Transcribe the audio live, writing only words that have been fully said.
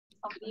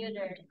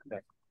computer.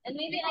 Okay. And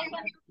maybe I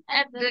can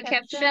add the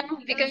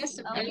caption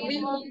because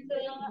we want to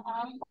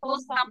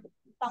post some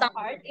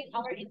part in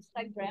our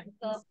Instagram,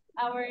 so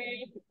our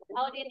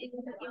audience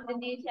in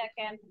Indonesia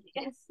can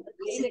just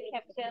read the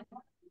caption.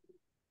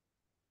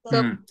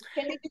 So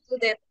can we do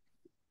that?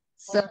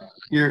 So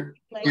Your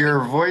like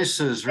your voice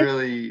is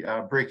really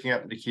breaking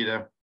up,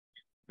 Nikita.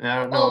 And I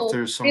don't know if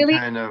there's some really?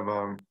 kind of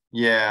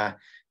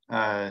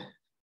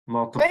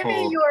multiple.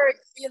 Maybe you're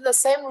in the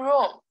same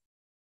room.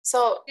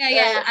 So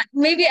Yeah.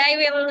 Maybe I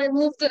will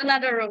move to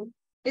another room.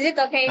 Is it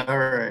okay? All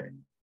right.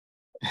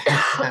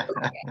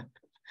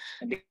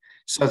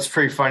 So it's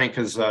pretty funny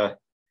because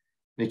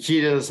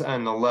Nikita's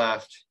on the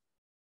left.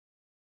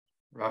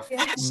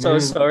 So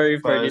sorry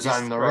for is this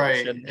on the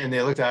right, distraction. and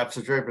they look the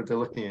opposite way, but they're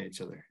looking at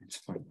each other. It's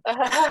funny.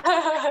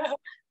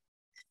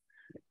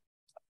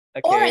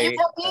 Okay. Or you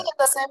can be in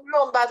the same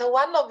room, but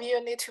one of you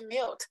need to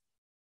mute.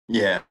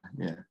 Yeah.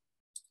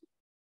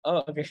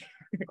 Oh, okay.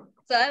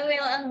 So I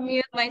will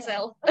unmute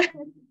myself.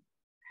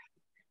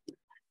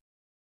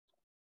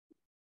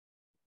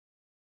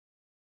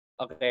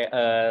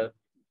 Okay.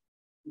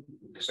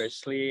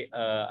 Firstly,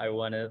 I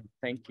want to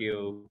thank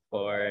you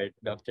for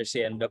Dr.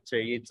 C and Dr.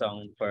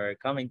 Yitong for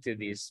coming to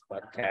this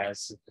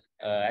podcast.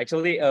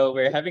 Actually,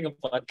 we're having a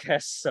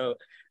podcast, so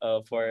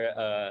for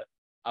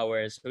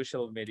our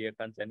social media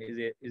content,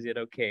 is it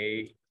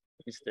okay,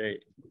 Mr.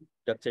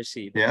 Dr.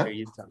 C, Dr.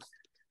 Yitong?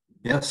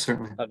 Yes,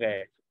 certainly.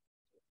 Okay.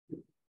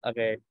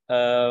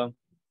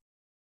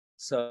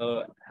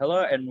 So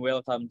hello and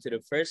welcome to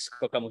the first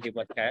Kokamuki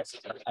podcast.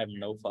 I'm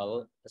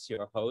Noval as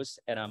your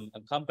host, and I'm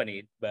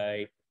accompanied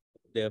by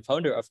the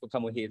founder of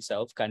Kokamuki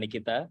itself, Kak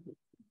Nikita.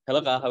 Hello,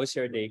 Kak. How's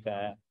your day,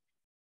 Kak?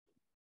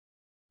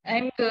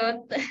 I'm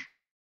good.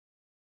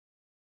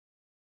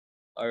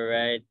 All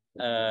right.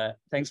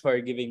 Thanks for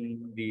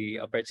giving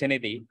the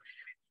opportunity.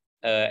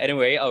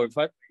 Anyway,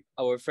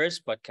 our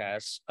first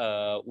podcast,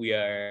 we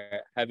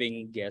are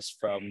having guests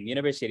from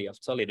University of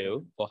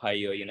Toledo,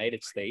 Ohio,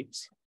 United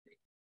States.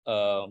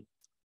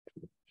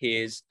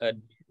 He's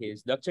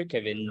Dr.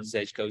 Kevin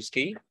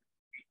Zajkowski,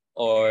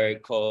 or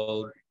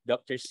called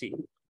Dr.C.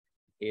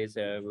 He is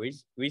a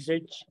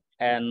research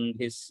and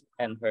his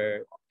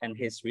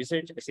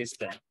research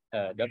assistant,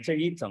 Dr.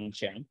 Yitong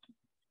Chen,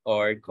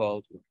 or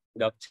called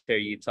Dr.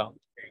 Yitong.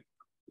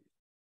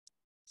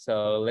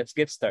 So let's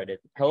get started.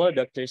 Hello,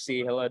 Dr.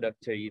 C. Hello,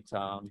 Dr.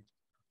 Yitong.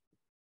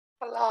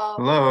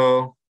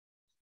 Hello.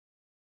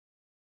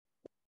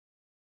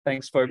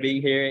 Thanks for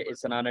being here.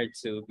 It's an honor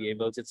to be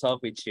able to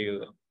talk with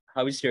you.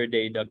 How is your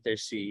day, Dr.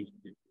 C?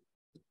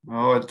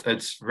 Oh,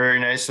 it's very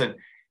nice. And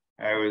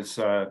I was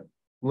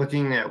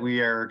looking at,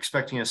 we are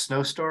expecting a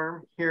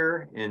snowstorm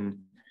here in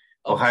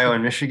Ohio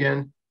and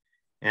Michigan.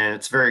 And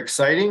it's very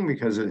exciting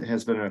because it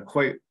has been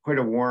quite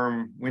a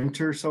warm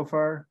winter so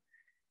far.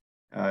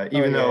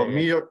 Even though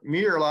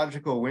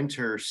meteorological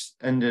winter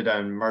ended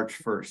on March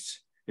 1st.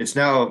 It's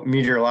now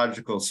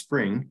meteorological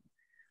spring.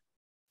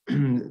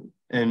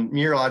 And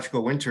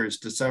meteorological winter is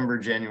December,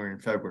 January,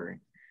 and February.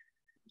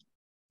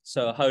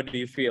 So how do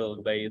you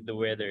feel by the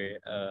weather?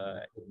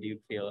 Do you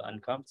feel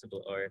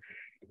uncomfortable or?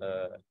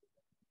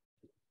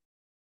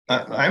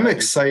 I'm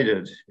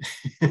excited.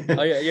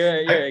 Oh,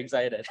 you're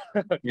excited.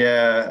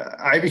 Yeah,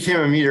 I became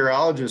a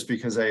meteorologist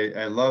because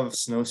I love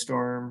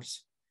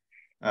snowstorms.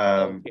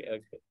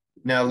 Okay.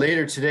 Now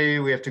later today,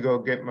 we have to go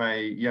get my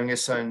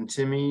youngest son,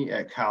 Timmy,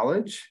 at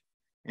college,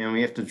 and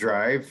we have to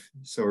drive.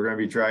 So we're going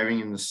to be driving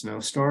in the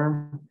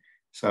snowstorm.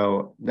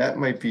 So that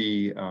might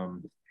be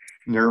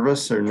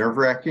nervous or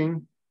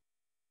nerve-wracking,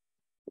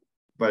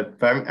 but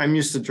I'm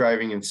used to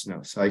driving in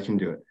snow, so I can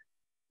do it.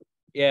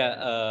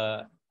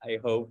 Yeah, I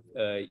hope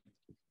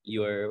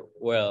you're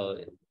well.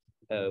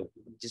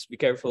 Just be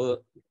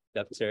careful,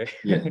 doctor.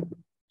 Yeah.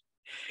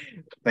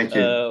 Thank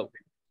you.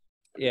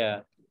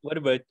 Yeah. What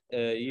about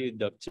you,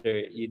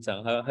 Dr.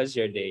 Yitong? How's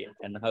your day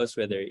and how's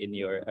weather in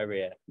your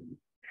area?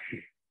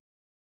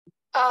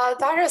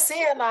 Dr.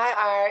 C and I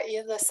are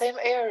in the same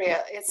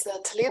area. It's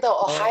Toledo,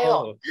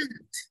 Ohio.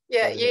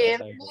 Yeah,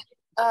 in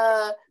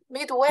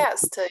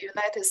Midwest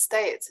United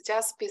States,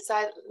 just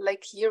beside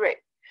Lake Erie.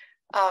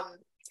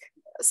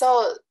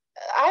 So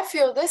I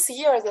feel this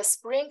year the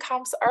spring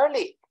comes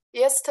early.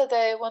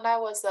 Yesterday, when I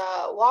was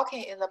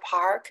walking in the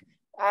park,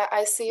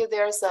 I see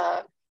there's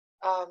the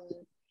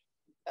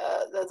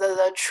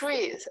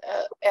trees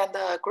and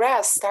the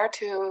grass start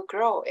to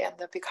grow and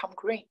become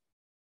green.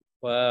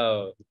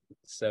 Wow.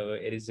 So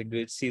it is a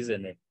good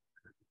season.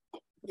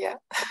 Yeah.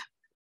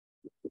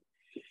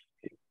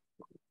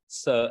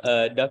 So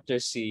Dr.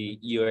 C,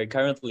 you are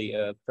currently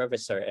a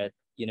professor at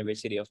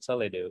University of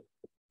Toledo.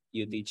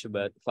 You teach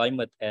about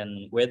climate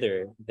and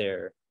weather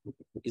there.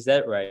 Is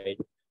that right,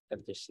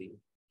 Dr. C?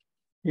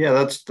 Yeah,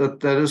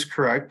 that is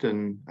correct.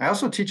 And I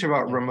also teach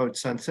about remote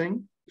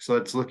sensing. So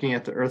it's looking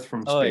at the Earth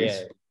from space. Oh,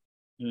 yeah.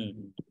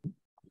 Mm-hmm.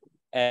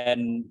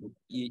 And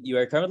you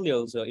are currently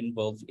also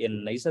involved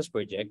in NASA's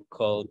project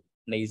called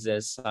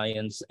NASA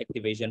Science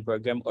Activation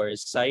Program, or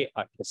SciAct.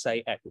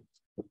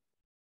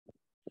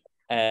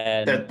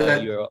 And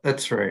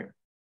that's right.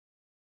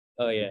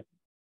 Oh, yeah.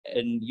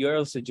 And you're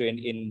also joined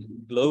in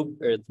Globe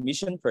Earth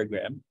Mission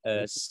Program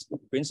as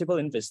principal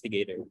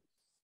investigator.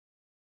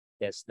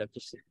 Yes, Dr.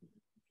 C.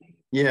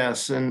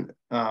 Yes, and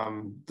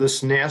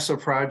this NASA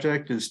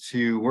project is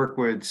to work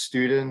with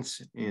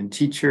students and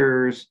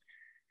teachers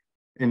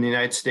in the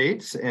United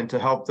States and to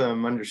help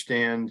them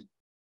understand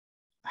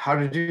how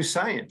to do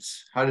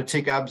science, how to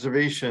take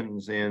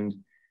observations and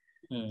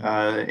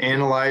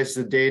analyze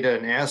the data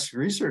and ask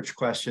research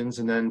questions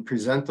and then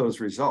present those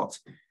results.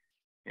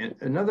 And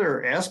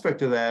another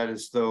aspect of that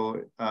is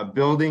though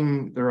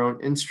building their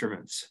own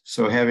instruments.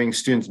 So having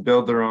students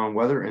build their own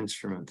weather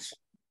instruments.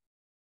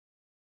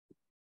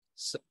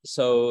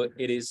 So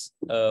it is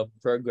a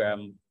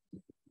program,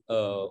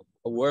 a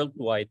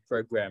worldwide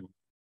program,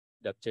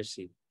 Dr.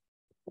 C.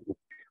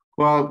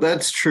 Well,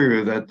 that's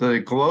true that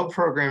the GLOBE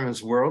program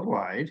is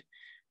worldwide.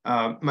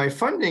 My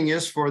funding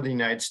is for the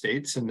United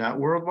States and not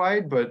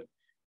worldwide, but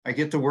I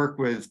get to work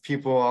with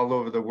people all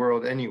over the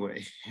world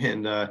anyway.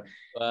 And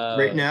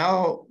right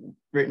now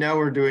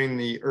we're doing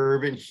the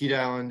Urban Heat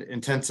Island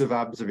Intensive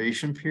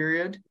Observation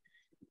Period.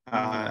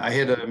 I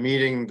had a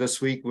meeting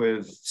this week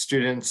with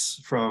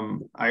students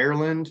from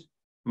Ireland,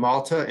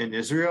 Malta, and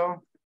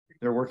Israel.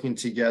 They're working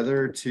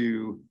together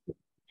to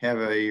have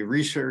a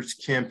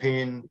research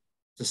campaign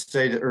to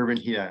study the urban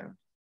heat island.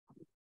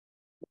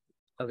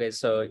 Okay,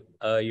 so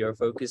your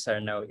focus are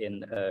now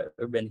in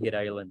urban heat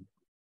island,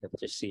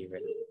 Dr. C,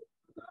 right?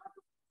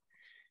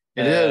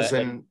 It is,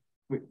 and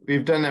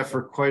we've done that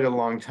for quite a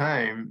long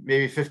time,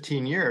 maybe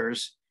 15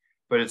 years.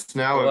 But it's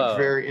now a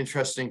very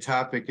interesting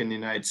topic in the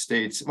United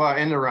States, well,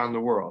 and around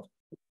the world.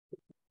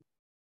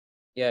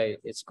 Yeah,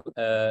 it's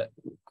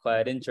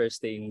quite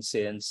interesting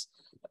since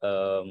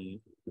the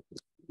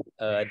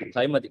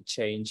climatic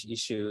change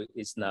issue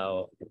is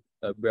now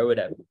brought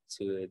up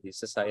to the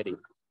society.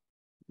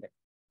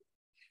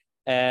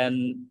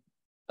 And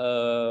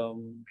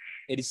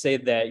it is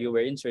said that you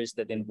were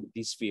interested in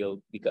this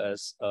field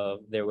because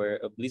there were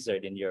a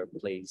blizzard in your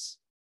place.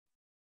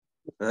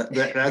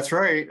 That's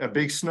right, a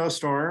big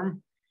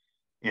snowstorm,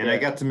 and I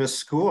got to miss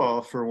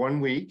school for 1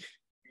 week,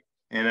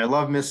 and I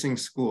love missing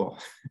school.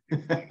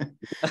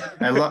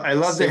 I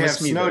love to have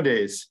snow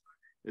days,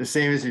 the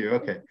same as you.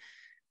 Okay,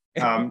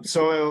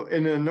 so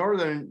in the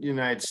northern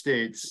United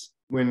States,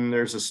 when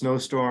there's a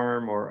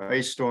snowstorm or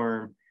ice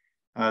storm,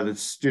 the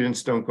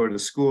students don't go to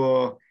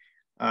school.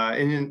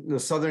 And in the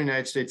southern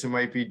United States, it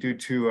might be due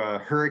to a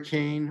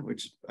hurricane,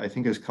 which I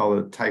think is called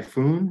a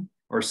typhoon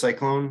or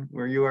cyclone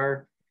where you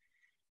are.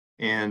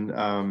 And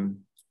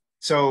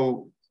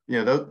so,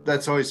 you know,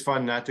 that's always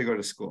fun not to go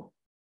to school.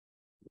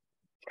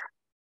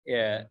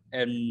 Yeah,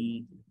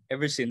 and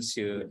ever since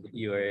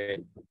you are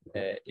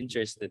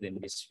interested in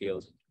this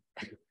field,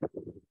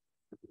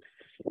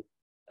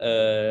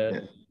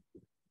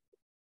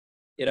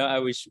 you know, I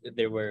wish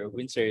there were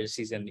winter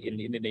season in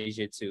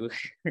Indonesia too.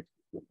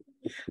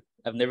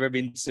 I've never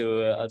been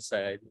to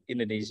outside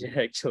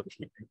Indonesia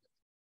actually.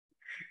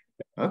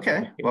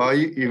 Okay, well,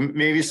 you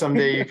maybe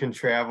someday you can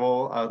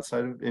travel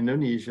outside of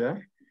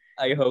Indonesia.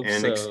 I hope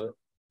and so.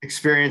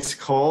 Experience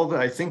cold.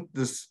 I think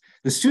the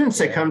students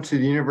that come to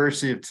the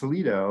University of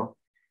Toledo,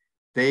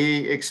 they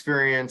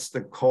experience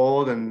the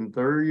cold, and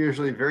they're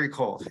usually very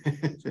cold.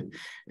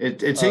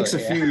 It takes a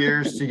few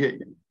years to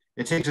get.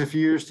 It takes a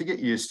few years to get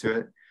used to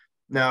it.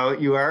 Now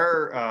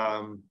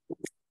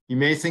you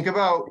may think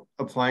about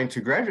applying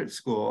to graduate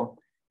school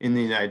in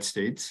the United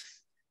States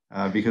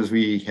because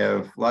we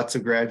have lots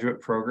of graduate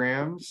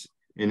programs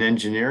in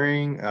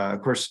engineering.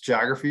 Of course,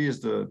 geography is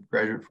the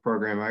graduate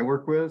program I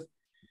work with.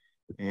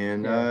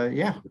 And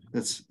yeah,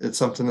 it's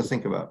something to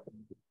think about.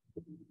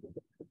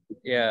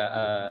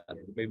 Yeah,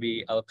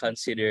 maybe I'll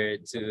consider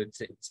to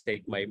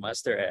take my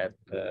master at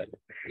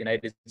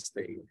United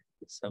States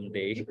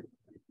someday.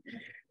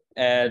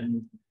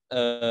 And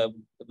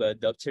about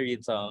Dr.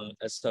 Yitong,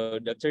 so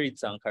Dr.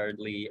 Yitong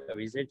currently a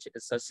research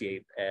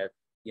associate at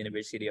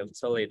University of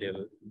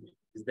Toledo.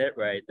 Is that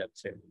right,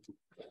 Doctor?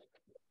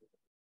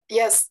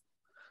 Yes.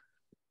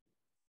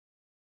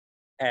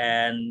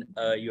 And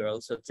you're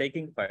also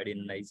taking part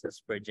in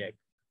NICE's project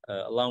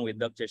along with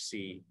Dr.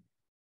 C.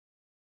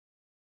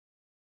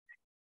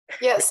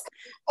 Yes,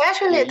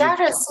 actually,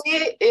 Dr.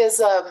 C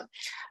is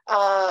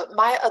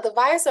my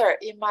advisor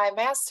in my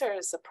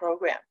master's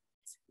program.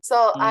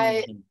 So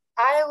I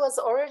was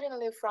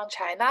originally from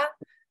China,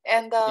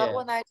 and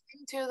when I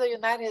came to the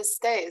United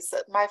States,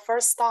 my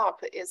first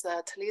stop is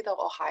Toledo,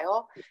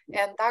 Ohio,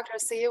 and Dr.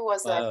 C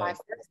was my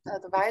first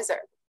advisor.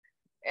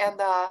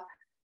 And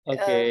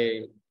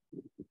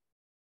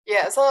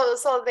yeah,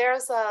 so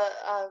there's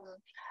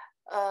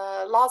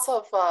lots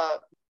of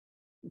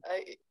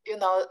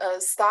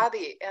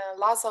study and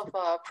lots of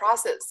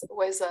process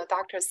with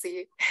Dr.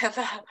 C.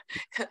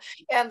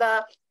 And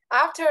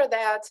after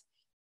that,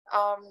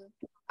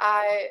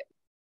 I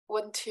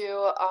went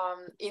to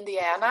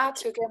Indiana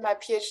to get my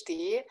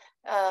PhD.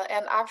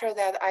 And after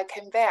that, I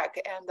came back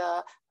and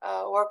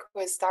worked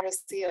with Dr.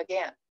 C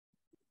again.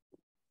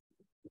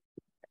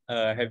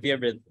 Have you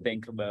ever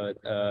think about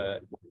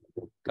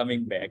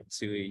coming back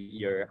to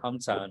your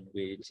hometown,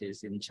 which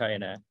is in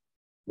China?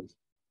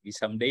 maybe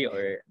someday,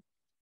 or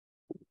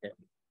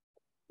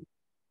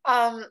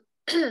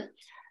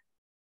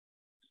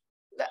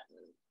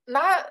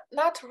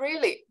not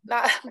really,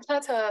 not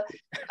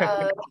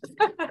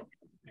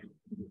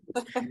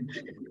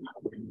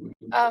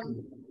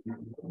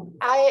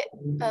I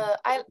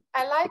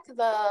like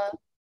the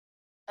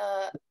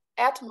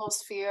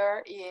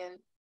atmosphere in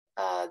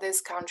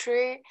this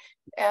country,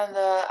 and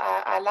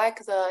I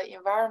like the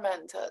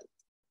environment,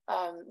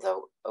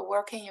 the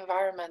working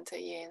environment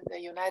in the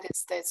United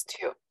States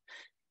too.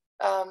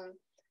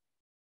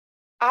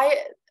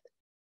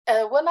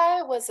 When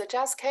I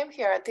just came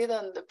here, I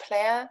didn't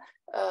plan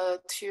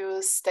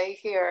to stay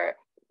here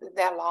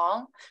that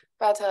long,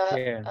 but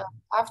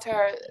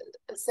after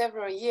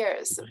several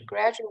years,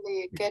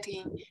 gradually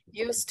getting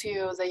used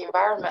to the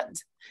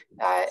environment,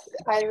 I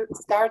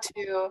start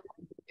to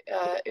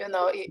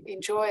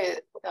enjoy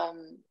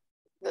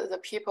the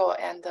people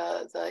and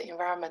the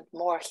environment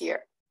more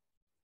here.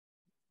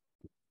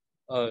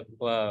 Oh,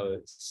 wow.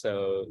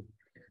 So,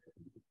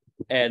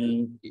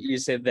 and you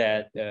said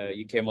that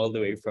you came all the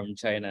way from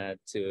China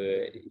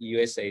to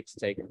USA to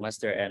take a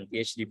master and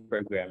PhD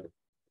program.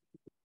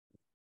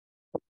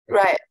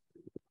 Right.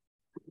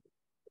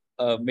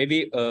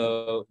 Maybe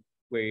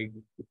we're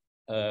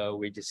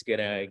just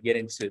gonna get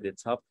into the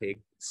topic.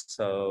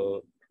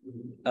 So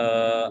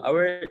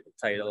our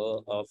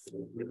title of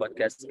the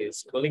podcast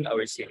is Cooling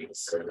Our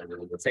Cities,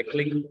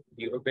 Tackling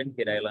the Urban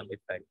Heat Island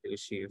Effect to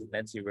Achieve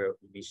Net Zero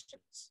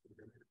Emissions.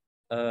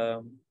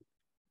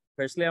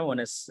 Firstly, I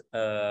wanna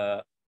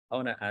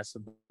ask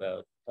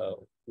about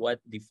what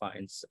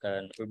defines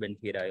an urban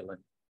heat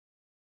island.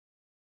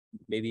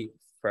 Maybe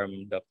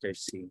from Dr.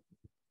 C.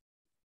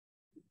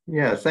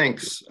 Yeah,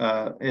 thanks.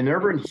 An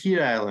urban heat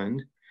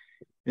island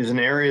is an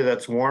area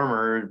that's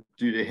warmer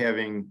due to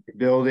having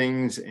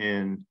buildings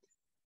and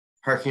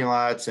parking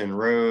lots and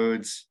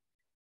roads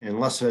and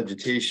less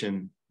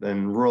vegetation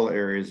than rural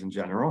areas in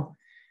general.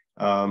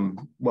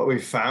 What we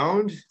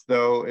found,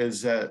 though,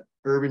 is that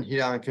urban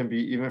heat island can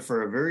be even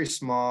for a very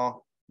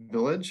small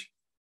village,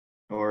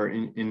 or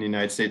in the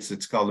United States,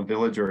 it's called a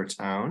village or a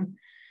town.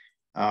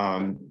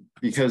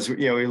 Because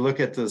we look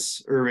at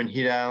this urban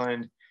heat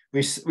island,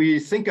 we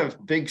think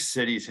of big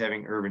cities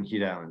having urban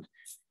heat island,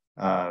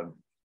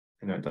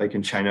 like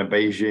in China,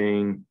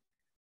 Beijing,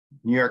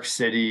 New York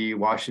City,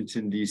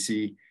 Washington,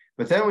 D.C.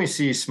 But then we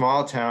see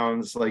small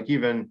towns, like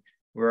even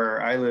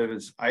where I live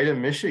is Ida,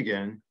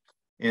 Michigan,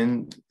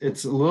 and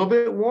it's a little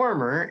bit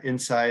warmer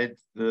inside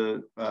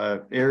the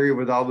area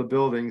with all the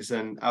buildings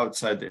than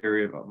outside the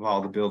area of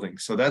all the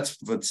buildings. So that's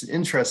what's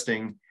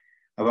interesting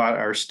about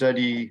our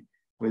study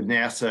with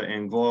NASA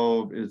and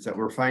Globe, is that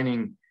we're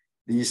finding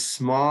these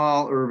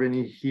small urban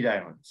heat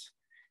islands.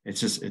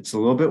 It's a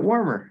little bit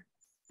warmer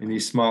in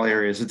these small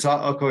areas. It's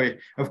all okay.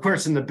 Of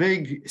course, in the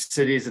big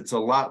cities, it's a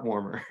lot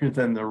warmer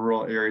than the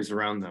rural areas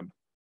around them.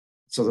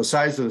 So the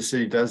size of the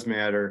city does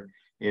matter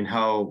in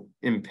how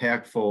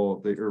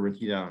impactful the urban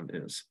heat island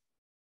is.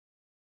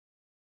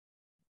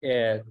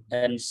 Yeah,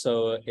 and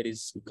so it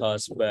is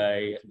caused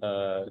by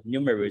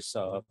numerous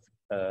of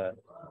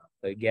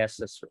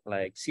gases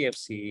like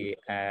CFC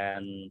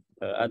and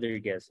other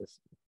gases.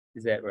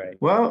 Is that right?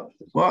 Well,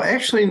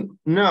 actually,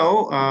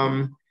 no.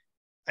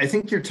 I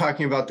think you're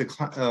talking about the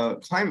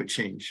climate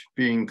change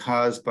being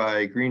caused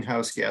by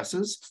greenhouse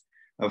gases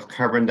of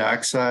carbon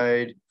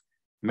dioxide,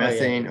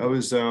 methane,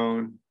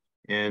 ozone,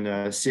 and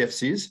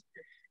CFCs.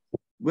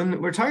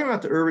 When we're talking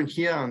about the urban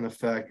heat island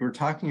effect, we're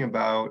talking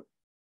about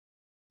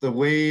the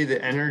way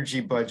the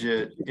energy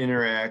budget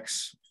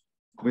interacts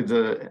with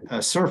the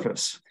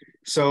surface.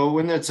 So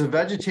when it's a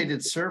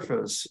vegetated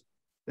surface,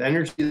 the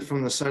energy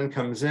from the sun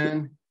comes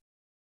in,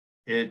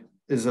 it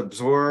is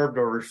absorbed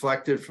or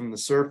reflected from the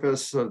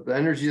surface. So the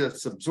energy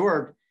that's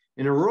absorbed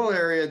in a rural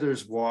area,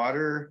 there's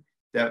water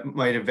that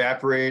might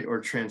evaporate or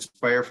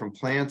transpire from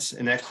plants,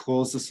 and that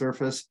cools the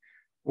surface.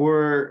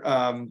 Or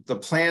the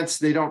plants,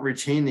 they don't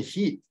retain the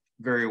heat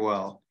very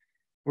well.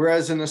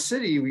 Whereas in a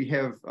city, we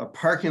have a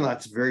parking lot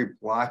that's very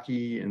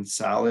blocky and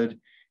solid,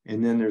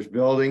 and then there's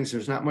buildings,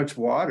 there's not much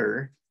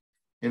water,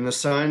 and the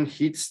sun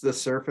heats the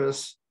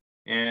surface,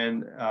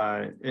 and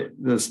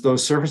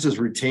those surfaces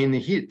retain the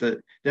heat.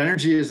 The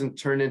energy isn't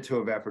turned into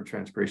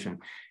evapotranspiration.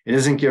 It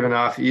isn't given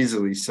off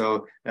easily.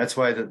 So that's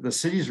why the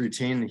cities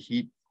retain the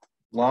heat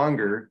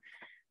longer.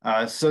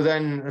 So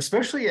then,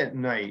 especially at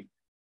night,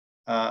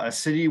 a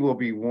city will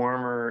be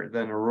warmer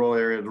than a rural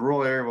area. The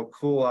rural area will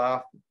cool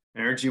off.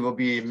 Energy will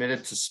be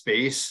emitted to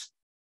space,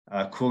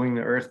 cooling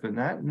the earth, but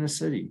not in the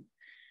city.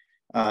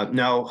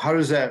 Now, how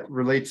does that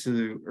relate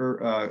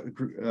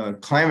to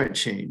climate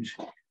change?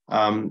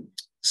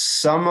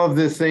 Some of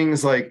the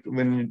things, like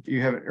when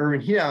you have an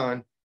urban heat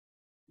island,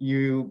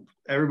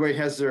 everybody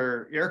has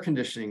their air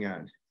conditioning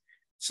on.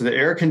 So the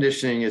air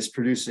conditioning is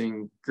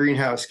producing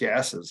greenhouse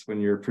gases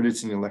when you're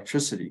producing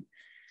electricity.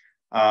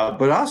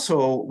 But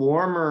also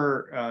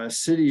warmer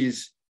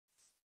cities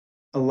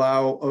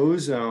allow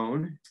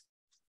ozone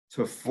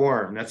to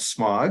form, that's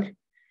smog.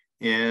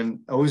 and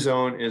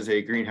ozone is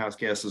a greenhouse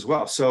gas as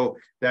well. So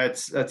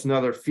that's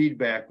another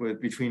feedback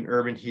between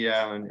urban heat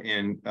island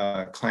and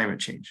climate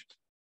change.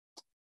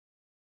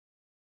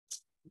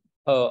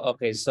 Oh,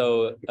 okay.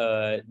 So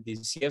the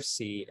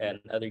CFC and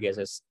other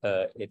gases,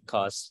 it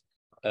causes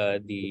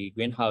the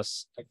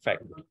greenhouse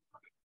effect.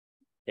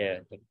 Yeah.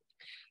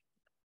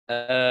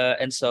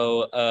 And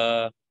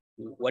so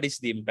what is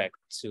the impact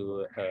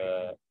to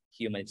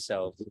human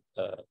itself,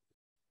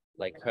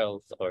 like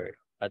health or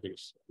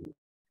others?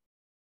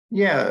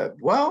 Yeah,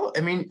 well,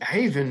 I mean, I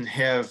even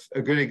have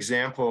a good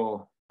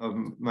example of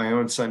my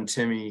own son,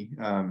 Timmy.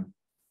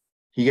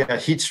 He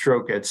got heat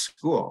stroke at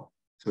school.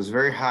 So it was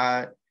very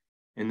hot,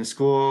 and the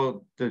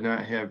school did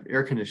not have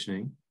air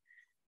conditioning.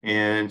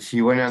 And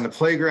he went on the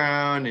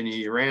playground and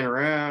he ran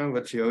around,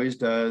 which he always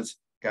does,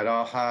 got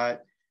all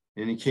hot.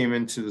 And he came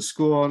into the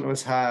school and it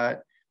was hot.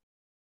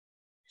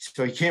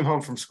 So he came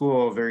home from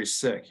school very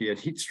sick. He had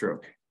heat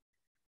stroke.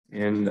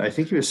 And I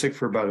think he was sick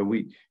for about a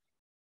week.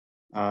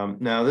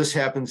 Now, this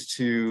happens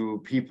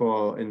to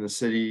people in the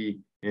city,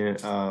 and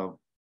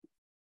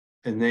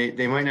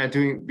they might not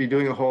be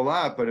doing a whole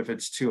lot, but if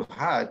it's too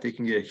hot, they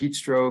can get a heat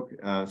stroke.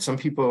 Some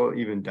people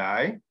even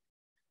die.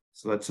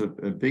 So that's a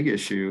big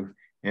issue.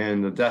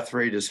 And the death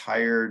rate is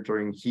higher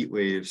during heat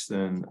waves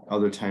than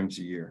other times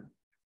a year.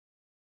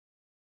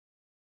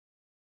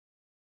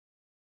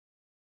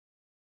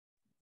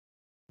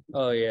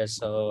 Oh, yeah.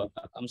 So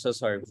I'm so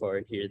sorry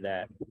for hear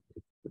that.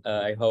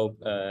 I hope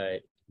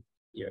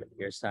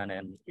your son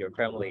and your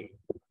family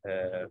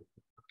are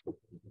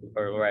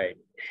all right.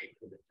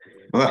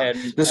 Well,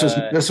 And this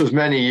was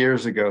many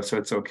years ago, so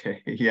it's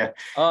okay. Yeah.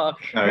 Oh,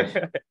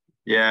 okay.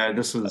 Yeah,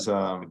 this was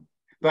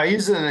but I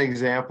use it as an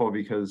example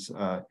because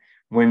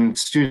when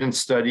students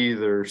study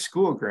their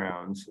school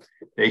grounds,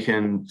 they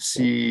can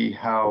see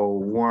how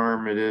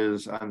warm it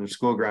is on their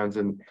school grounds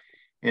and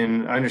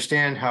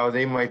understand how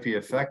they might be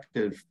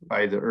affected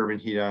by the urban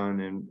heat island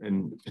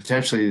and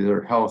potentially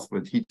their health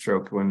with heat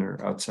stroke when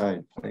they're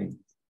outside playing.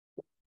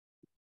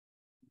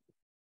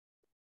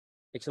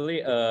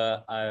 Actually,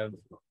 I've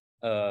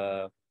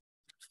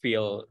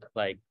feel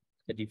like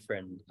a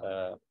different,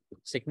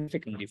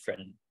 significant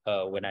different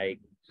when I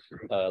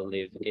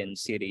live in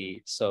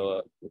city.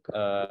 So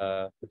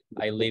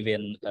I live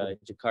in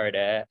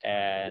Jakarta,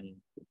 and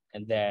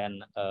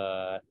then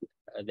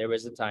there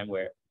was a time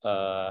where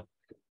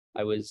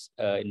I was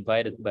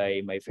invited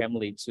by my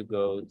family to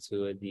go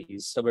to the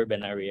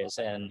suburban areas,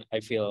 and I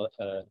feel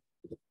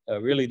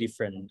really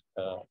different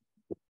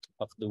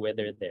of the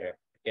weather there.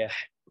 Yeah.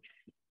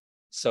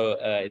 So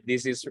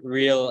this is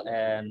real,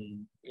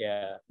 and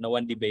yeah, no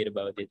one debate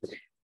about it.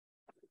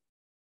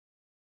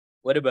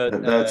 What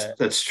about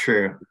that's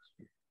true.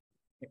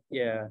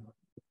 Yeah.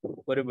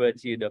 What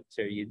about you,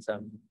 Dr.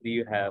 Yitong? Do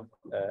you have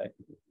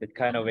that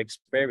kind of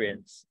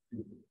experience?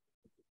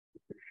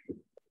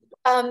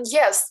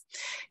 Yes,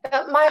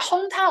 my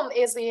hometown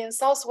is in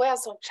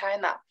southwest of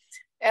China,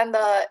 and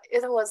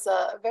it was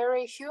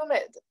very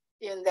humid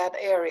in that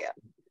area.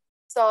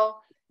 So,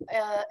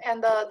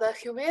 and the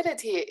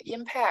humidity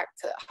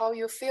impact how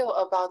you feel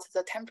about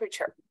the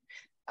temperature.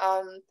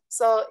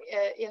 So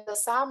in the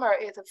summer,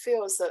 it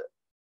feels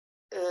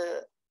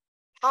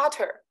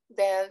hotter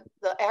than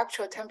the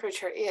actual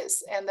temperature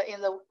is. And in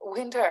the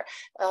winter,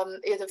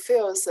 it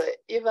feels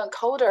even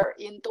colder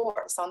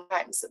indoor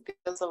sometimes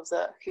because of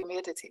the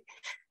humidity.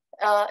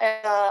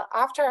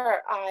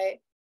 After I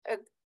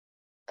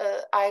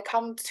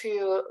come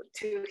to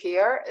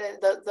here,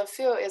 the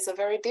feel is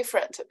very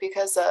different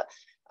because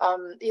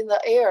in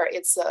the air,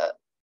 it's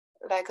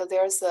like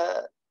there's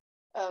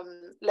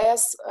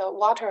less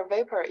water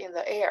vapor in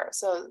the air.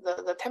 So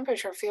the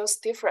temperature feels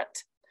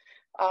different.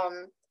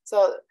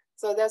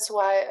 So that's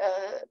why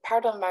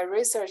part of my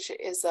research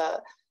is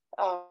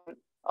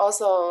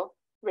also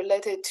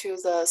related to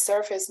the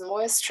surface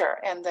moisture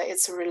and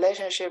its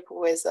relationship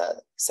with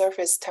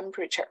surface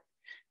temperature.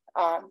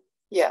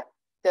 Yeah,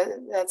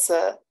 that's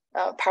a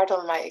part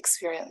of my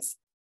experience.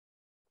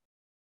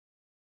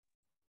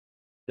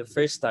 The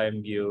first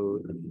time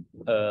you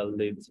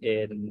lived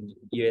in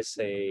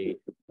USA,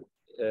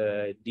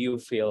 do you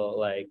feel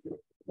like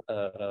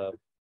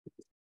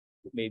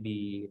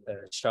maybe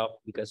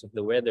shocked because of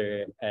the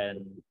weather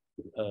and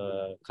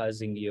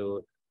causing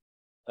you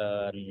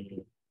a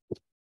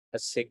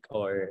sick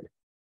or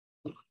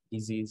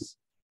disease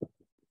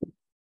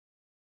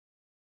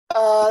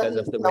because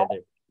of the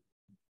weather?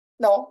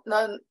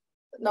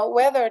 No,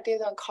 weather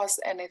didn't cause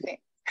anything.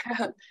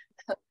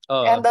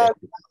 Oh, and okay.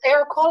 the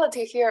air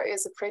quality here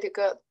is pretty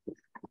good.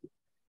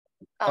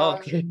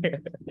 Okay.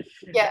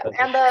 Yeah, Okay.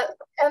 and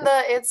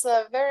it's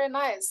very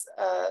nice.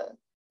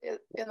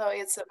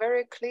 It's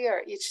very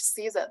clear each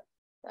season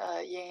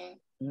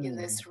in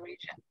this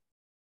region.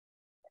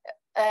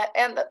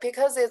 And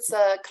because it's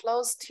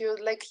close to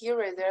Lake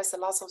Erie, there's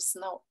lots of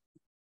snow.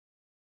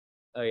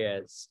 Oh,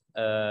 yes.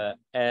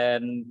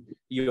 And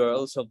you are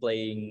also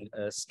playing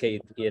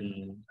skate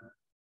in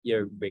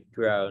your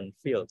background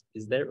field.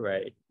 Is that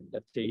right,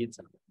 Dr.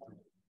 Yitong?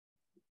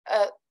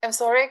 I'm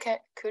sorry,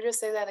 could you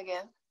say that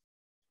again?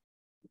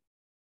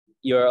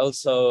 you're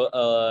also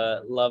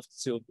love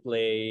to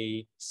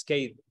play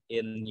skate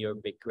in your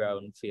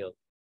background field,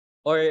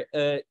 or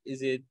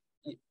is it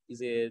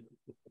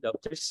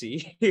Dr.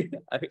 C?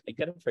 I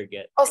kind of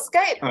forget. Oh,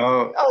 skate.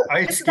 Oh, Oh,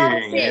 ice it's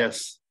Dr. skating, C.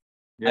 yes.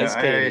 Yeah, Ice I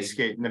skating.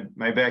 skate in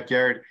my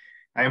backyard.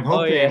 I'm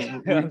Oh yeah,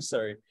 hoping I'm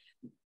sorry.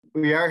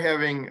 we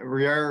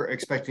are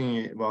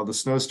expecting, well, the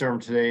snowstorm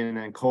today and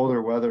then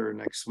colder weather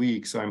next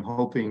week. So I'm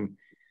hoping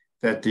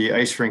that the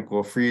ice rink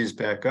will freeze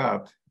back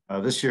up.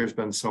 This year has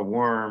been so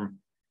warm.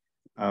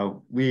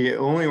 We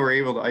only were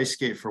able to ice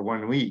skate for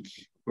 1 week,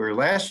 where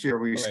last year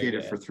we Right,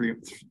 skated yeah.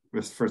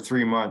 for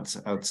 3 months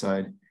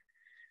outside.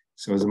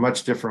 So it was a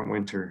much different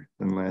winter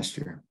than last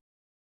year.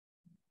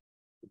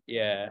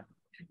 Yeah,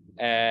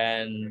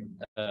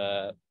 and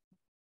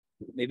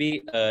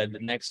maybe the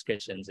next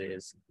question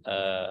is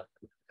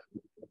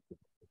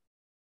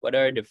what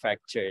are the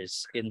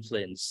factors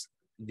influence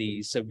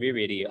the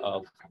severity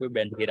of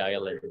urban heat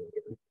island?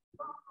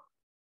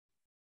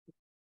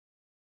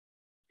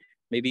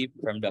 Maybe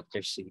from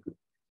Dr. C.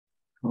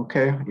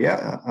 Okay,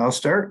 yeah, I'll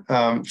start.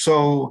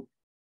 So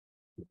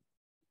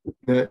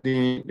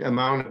the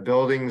amount of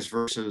buildings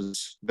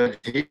versus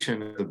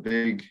vegetation is a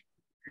big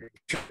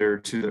contributor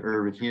to the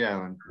urban heat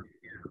island.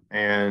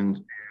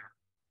 And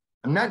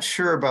I'm not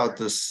sure about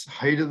this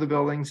height of the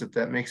buildings, if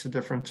that makes a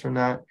difference or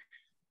not,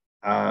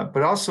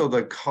 but also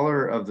the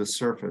color of the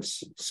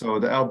surface. So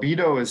the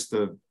albedo is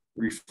the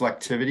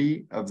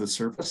reflectivity of the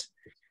surface.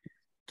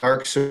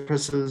 Dark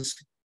surfaces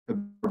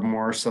absorb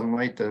more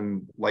sunlight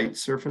than light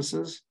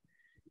surfaces.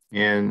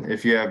 And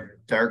if you have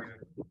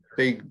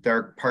big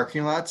dark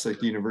parking lots like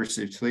the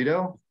University of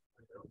Toledo,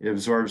 it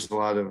absorbs a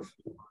lot of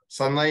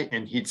sunlight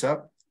and heats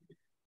up,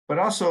 but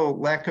also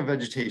lack of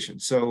vegetation.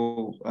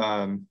 So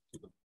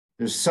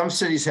there's some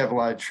cities have a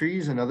lot of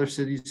trees and other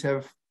cities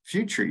have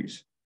few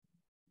trees.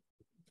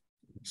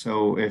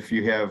 So if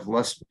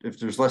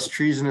there's less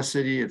trees in a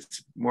city,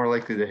 it's more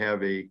likely to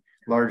have a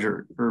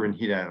larger urban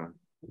heat island.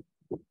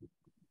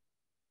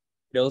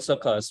 It also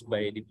caused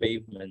by the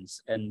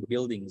pavements and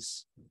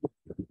buildings.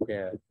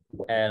 Yeah,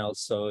 and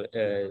also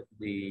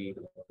the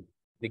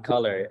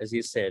color, as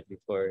you said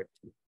before,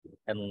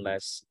 and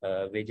less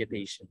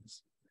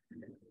vegetations.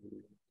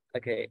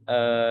 Okay.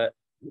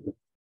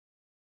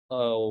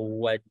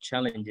 What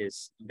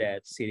challenges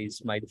that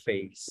cities might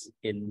face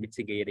in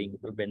mitigating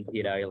urban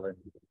heat island?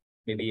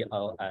 Maybe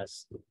I'll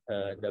ask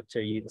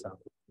Dr. Yitong.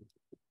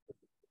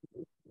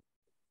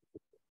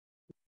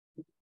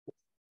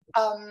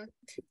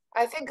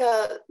 I think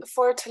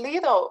for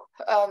Toledo,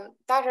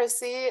 Dr.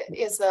 C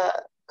is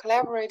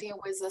collaborating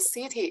with the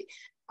city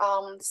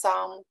on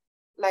some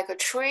like a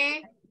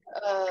tree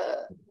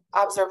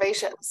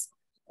observations.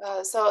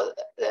 So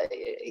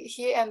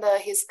he and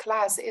his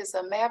class is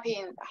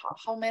mapping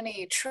how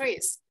many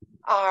trees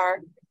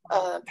are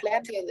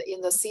planted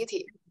in the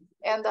city.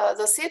 And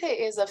the city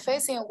is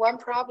facing one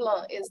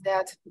problem is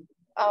that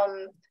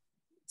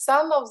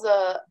some of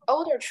the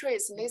older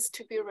trees needs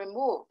to be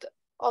removed.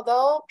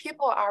 Although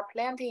people are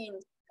planting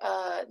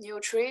new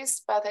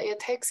trees, but it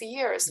takes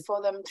years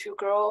for them to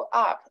grow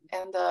up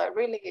and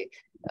really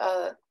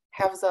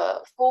have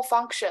the full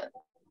function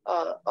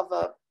of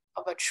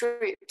a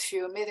tree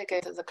to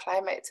mitigate the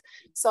climate.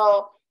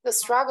 So the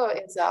struggle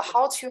is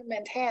how to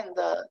maintain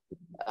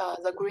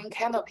the green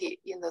canopy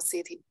in the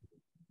city.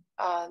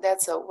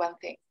 That's one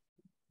thing.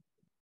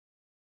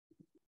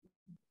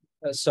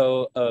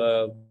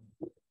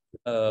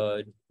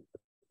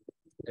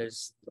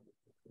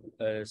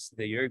 As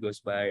the year goes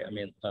by, I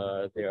mean,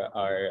 there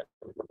are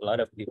a lot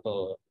of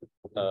people,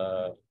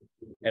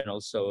 and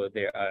also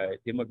there are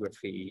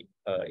demography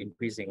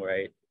increasing,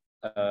 right?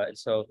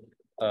 So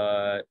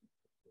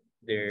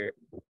there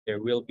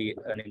will be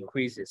an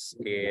increases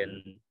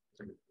in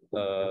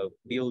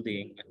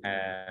building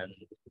and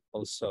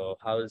also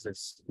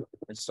houses.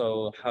 And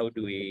so how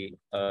do we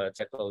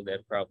tackle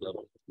that problem?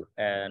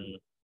 And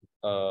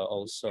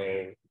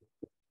also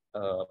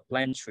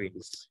plant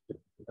trees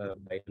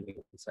by the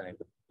meantime.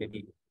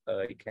 Maybe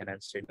you can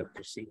answer,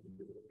 Dr. C.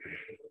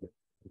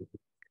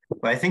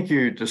 I think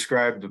you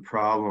described the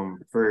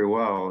problem very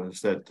well,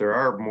 is that there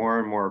are more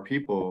and more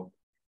people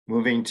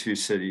moving to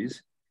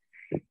cities.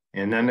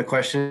 And then the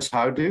question is,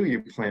 how do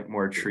you plant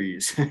more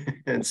trees?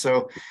 And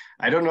so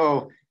I don't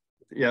know,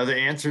 the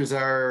answers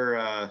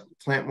are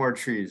plant more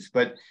trees,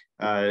 but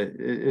it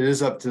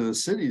is up to the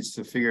cities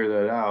to figure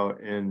that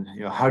out. And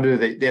how do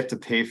they have to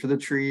pay for the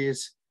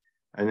trees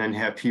and then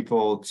have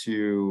people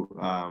to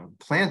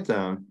plant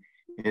them.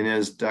 And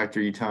as Dr.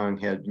 Yitong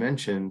had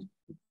mentioned,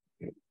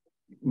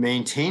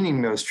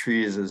 maintaining those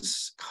trees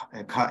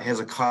has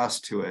a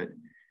cost to it.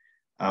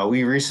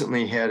 We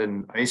recently had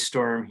an ice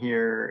storm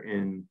here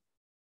in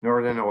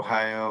northern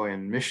Ohio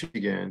and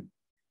Michigan,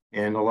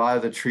 and a lot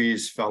of the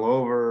trees fell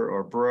over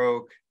or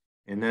broke,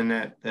 and then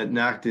that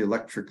knocked the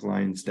electric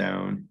lines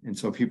down, and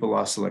so people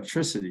lost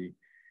electricity.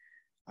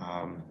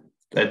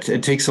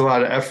 It takes a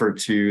lot of effort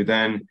to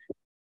then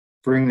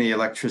bring the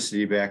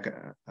electricity back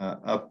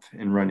up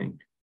and running.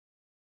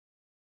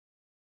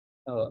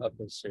 Oh,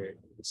 okay, sir.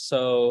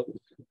 So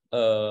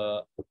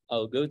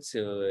I'll go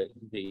to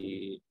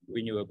the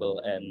renewable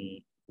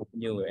and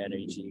newer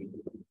energy.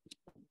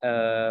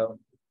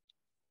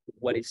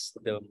 What is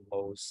the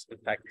most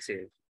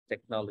effective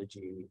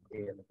technology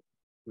in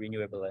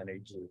renewable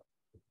energy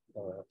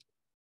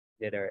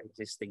that are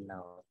existing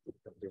now,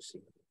 Dr.C?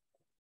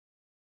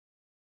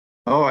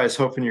 Oh, I was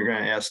hoping you're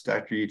going to ask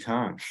Dr.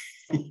 Yitong.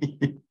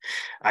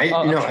 I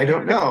Okay.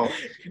 don't know.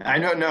 I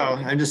don't know.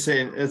 I'm just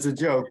saying it's a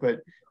joke,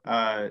 but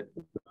I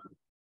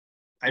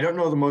don't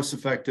know the most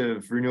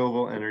effective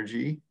renewable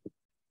energy.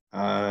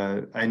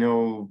 I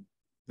know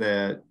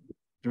that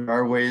there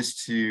are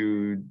ways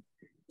to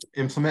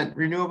implement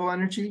renewable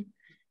energy,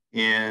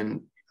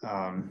 and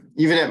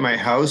even at my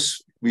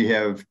house, we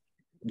have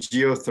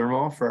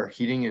geothermal for our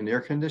heating and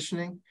air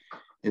conditioning,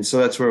 and so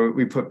that's where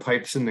we put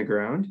pipes in the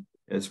ground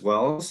as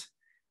wells,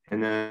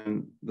 and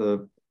then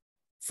the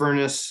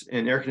furnace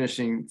and air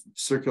conditioning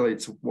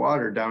circulates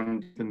water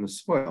down in the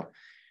soil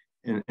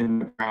and in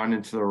the ground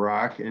into the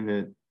rock, and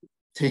it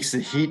takes the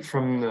heat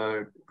from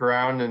the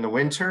ground in the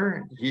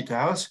winter, heat the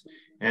house,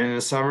 and in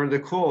the summer, the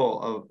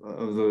cool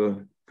of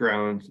the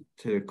ground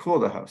to cool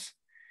the house.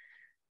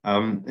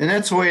 And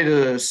that's a way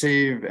to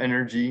save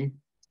energy.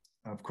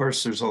 Of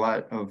course, there's a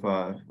lot of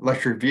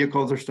electric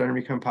vehicles are starting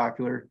to become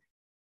popular.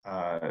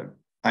 I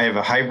have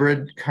a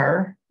hybrid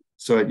car,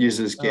 so it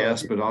uses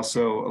gas, but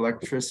also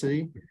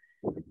electricity.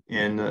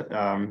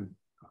 And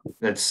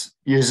that's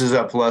uses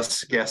up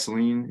less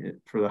gasoline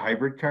for the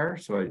hybrid car.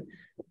 So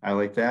I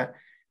like that.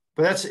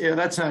 But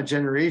that's not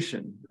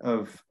generation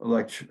of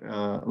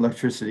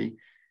electricity.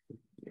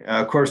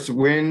 Of course,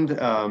 wind,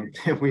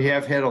 we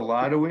have had a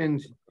lot of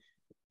wind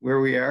where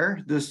we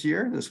are this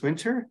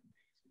winter.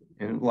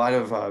 And a lot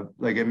of,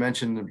 like I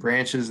mentioned, the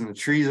branches and the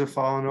trees have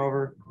fallen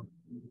over.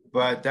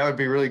 But that would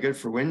be really good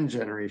for wind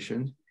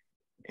generation.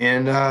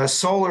 And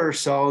solar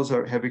cells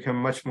have become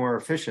much more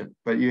efficient,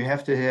 but you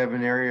have to have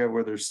an area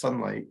where there's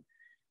sunlight.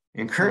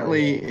 And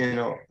currently in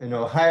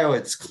Ohio,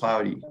 it's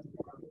cloudy.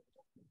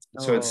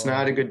 So it's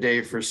not a good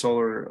day for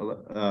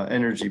solar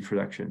energy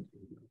production.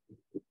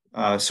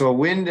 So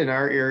wind in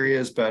our area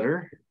is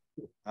better,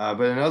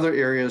 but in other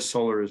areas,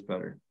 solar is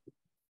better.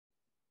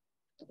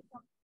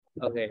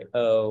 Okay.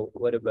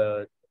 What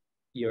about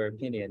your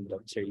opinion,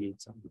 Dr.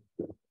 Yitong?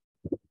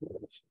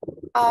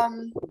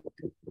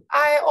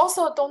 I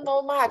also don't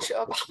know much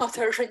about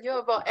the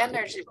renewable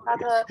energy,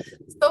 but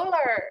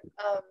solar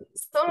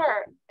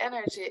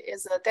energy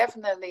is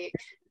definitely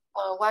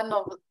one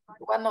of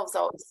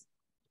those.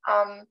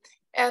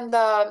 And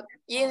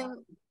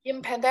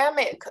in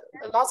pandemic,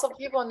 lots of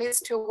people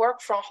needs to work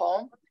from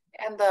home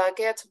and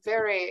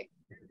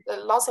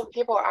lots of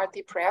people are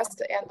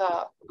depressed and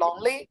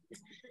lonely.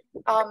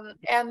 So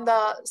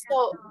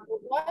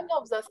one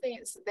of the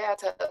things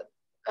that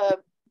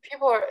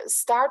people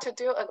start to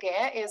do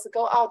again is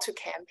go out to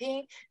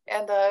camping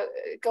and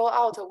go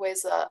out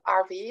with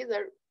RV,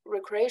 the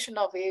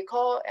recreational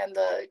vehicle, and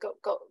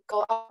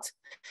go out.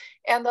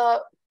 And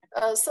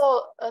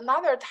so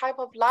another type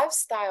of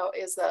lifestyle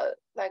is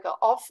like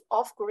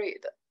off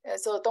grid.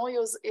 So don't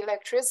use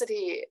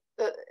electricity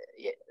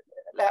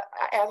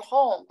at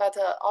home, but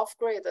off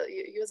grid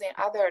using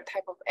other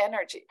type of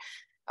energy.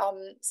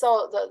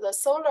 So the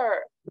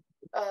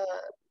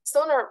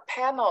solar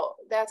panel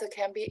that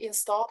can be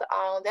installed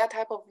on that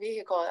type of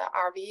vehicle,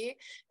 RV,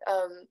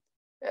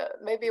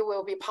 maybe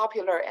will be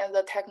popular, and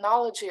the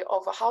technology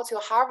of how to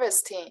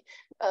harvesting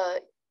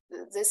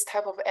this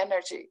type of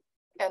energy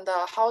and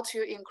how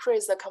to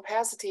increase the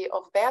capacity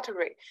of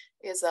battery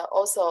is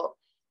also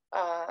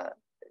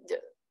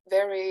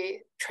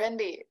very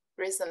trendy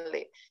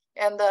recently.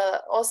 And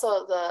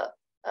also the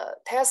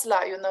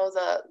Tesla,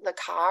 the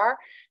car,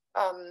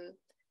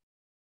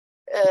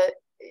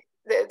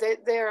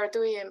 they are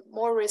doing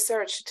more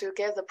research to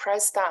get the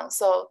price down.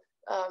 So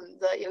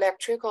the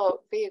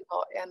electrical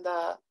vehicle and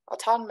the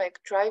autonomous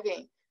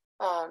driving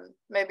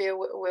maybe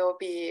will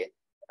be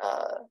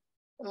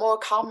more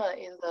common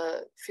in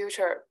the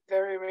future,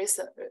 very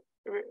recent,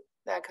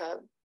 like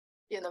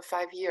in a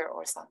 5 year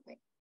or something.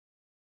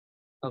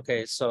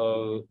 Okay,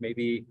 so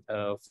maybe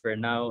for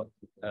now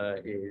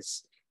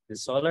is the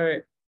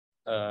solar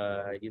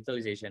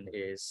utilization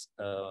is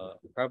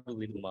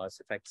probably the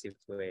most effective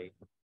way.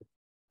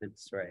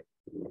 That's right.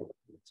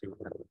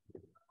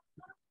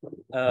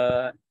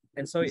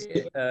 And so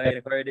in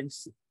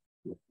accordance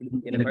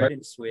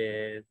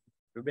with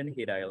urban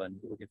heat island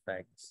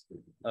effects,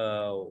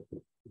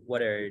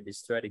 what are the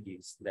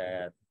strategies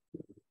that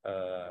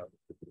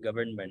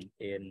government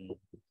in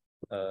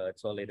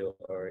Toledo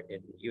or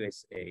in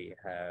USA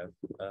have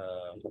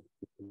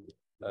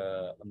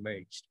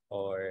emerged,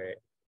 or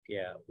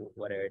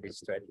what are the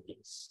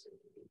strategies?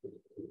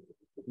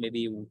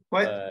 Maybe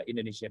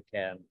Indonesia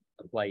can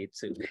apply it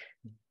too.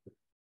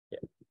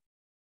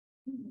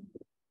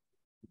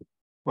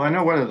 Well, I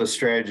know one of the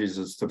strategies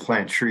is to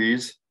plant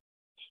trees.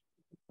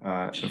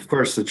 Of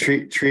course, the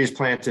trees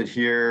planted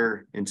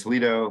here in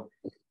Toledo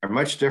are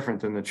much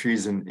different than the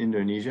trees in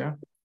Indonesia.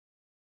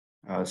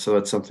 So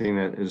that's something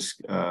that is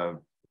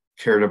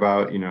cared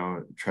about,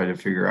 try to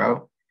figure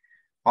out.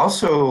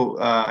 Also,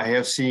 I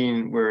have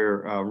seen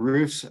where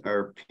roofs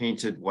are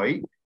painted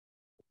white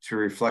to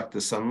reflect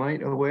the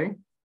sunlight away.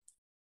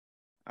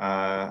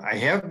 I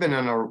have been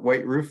on a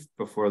white roof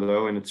before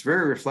though, and it's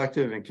very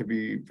reflective and can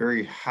be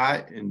very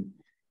hot and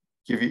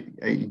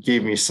it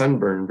gave me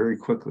sunburn very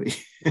quickly.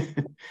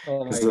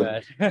 Oh my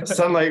the God.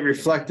 sunlight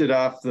reflected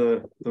off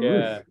the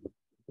Yeah.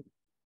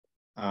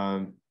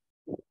 roof.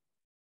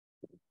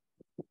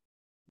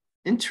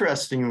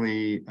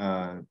 Interestingly,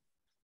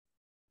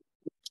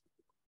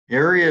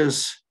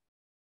 areas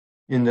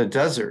in the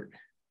desert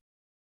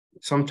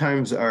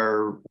sometimes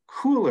are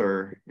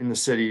cooler in the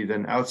city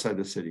than outside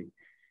the city.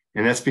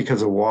 And that's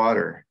because of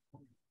water.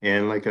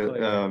 And like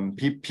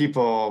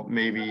people,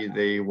 maybe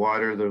they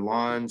water their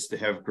lawns to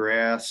have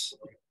grass,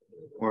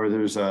 or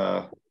there's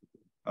a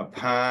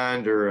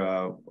pond or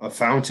a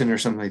fountain or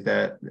something like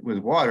that with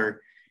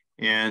water,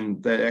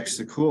 and that acts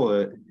to cool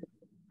it.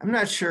 I'm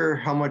not sure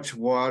how much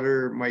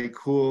water might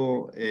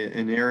cool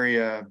an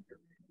area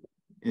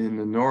in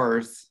the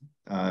north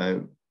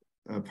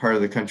part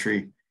of the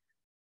country,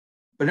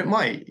 but it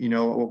might,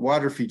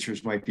 water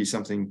features might be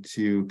something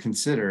to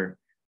consider.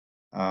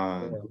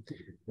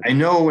 I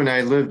know when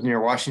I lived near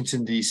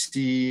Washington,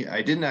 D.C.,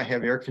 I did not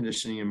have air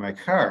conditioning in my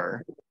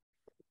car,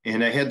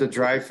 and I had to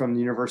drive from the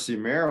University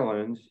of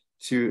Maryland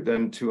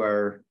to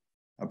our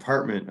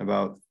apartment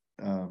about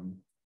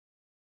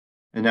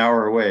an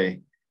hour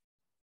away.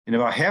 And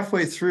about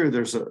halfway through,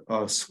 there's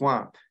a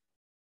swamp.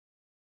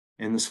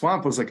 And the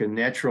swamp was like a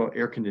natural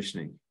air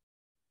conditioning.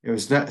 It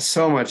was not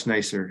so much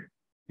nicer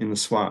in the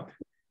swamp.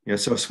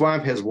 So a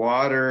swamp has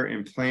water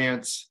and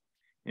plants.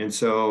 And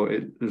so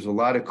there's a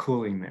lot of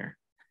cooling there.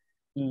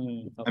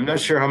 Okay. I'm not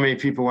sure how many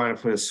people want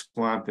to put a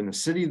swamp in the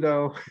city,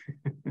 though.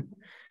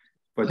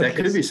 But that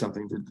could be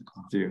something to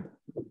do.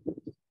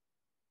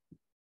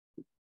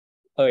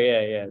 Oh,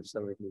 yeah,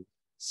 absolutely.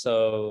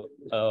 So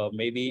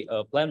maybe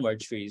plant more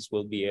trees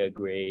will be a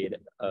great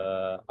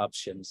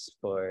options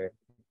for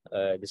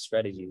the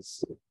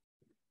strategies.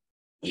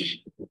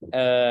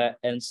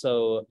 And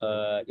so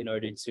in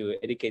order to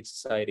educate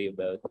society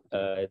about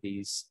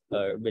these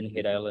urban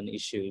heat island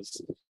issues,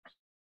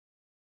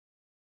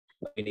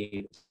 we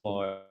need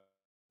more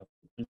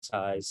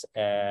size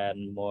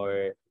and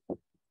more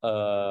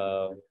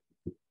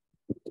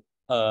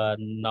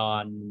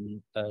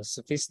non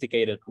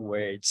sophisticated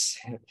words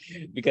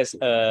because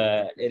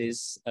it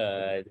is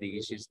the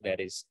issues that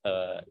is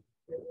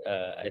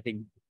I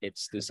think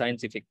it's too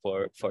scientific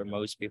for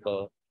most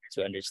people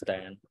to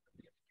understand.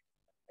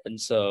 And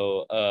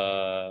so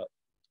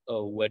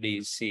what do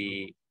you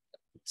see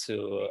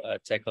to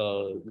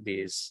tackle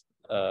these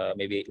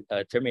maybe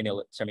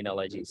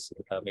terminologies,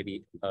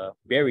 maybe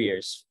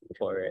barriers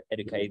for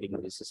educating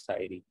the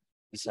society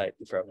aside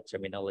from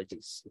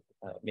terminologies?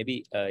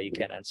 Maybe you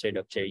can answer,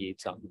 Dr.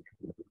 Yitong.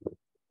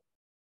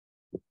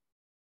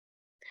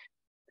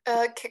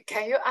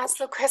 Can you ask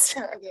the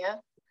question again?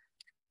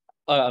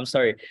 Oh, I'm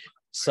sorry.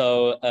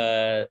 So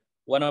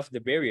one of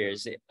the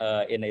barriers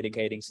in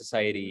educating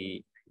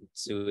society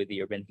to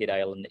the urban heat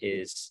island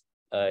is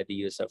the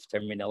use of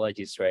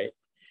terminologies, right?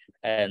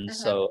 And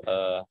so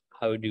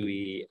how do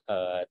we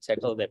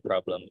tackle that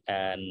problem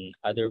and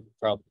other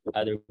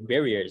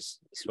barriers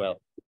as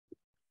well?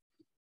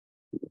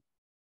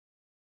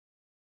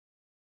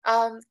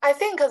 I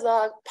think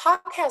the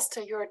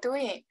podcast you're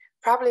doing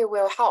probably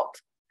will help.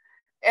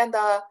 And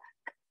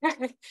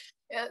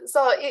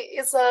so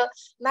it's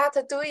not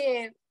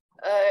doing,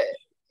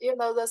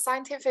 the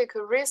scientific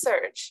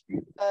research,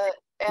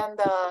 and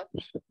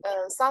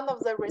some of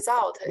the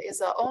result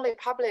is only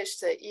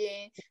published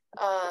in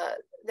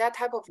that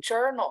type of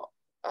journal.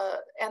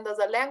 And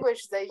the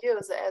language they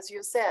use, as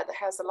you said,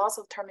 has lots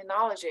of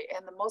terminology,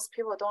 and most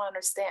people don't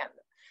understand.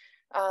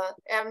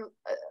 And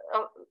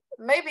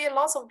maybe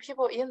lots of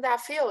people in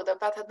that field,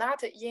 but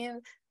not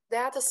in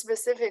that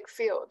specific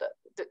field,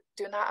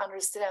 do not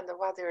understand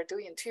what they're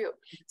doing too.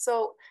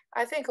 So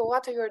I think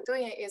what you're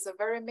doing is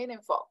very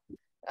meaningful.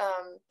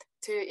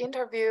 To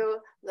interview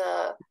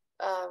the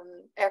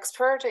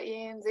expert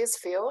in these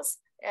fields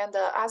and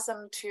ask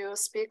them to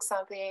speak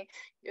something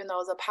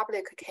the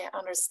public can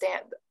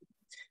understand.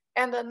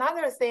 And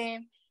another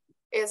thing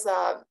is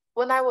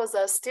when I was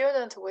a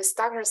student with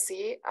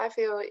Dr.C, I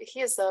feel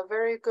he is a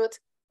very good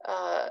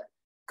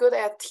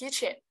at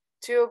teaching,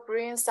 to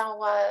bring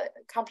someone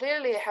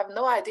completely have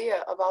no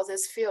idea about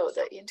this field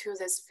into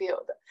this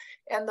field.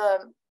 And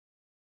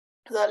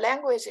the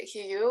language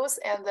he used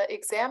and the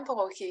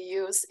example he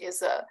used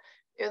is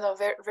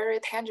very, very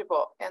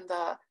tangible, and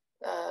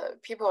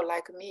people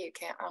like me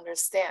can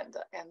understand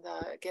and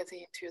get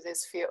into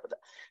this field.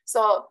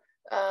 So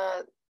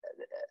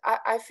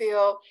I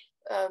feel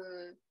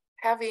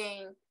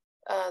having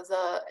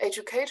the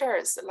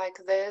educators like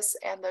this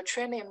and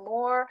training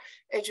more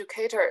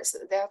educators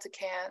that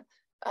can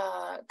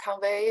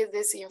convey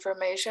this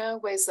information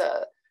with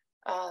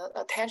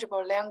a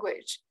tangible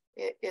language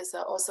is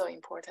also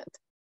important.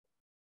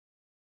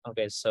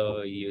 Okay,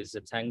 so use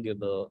a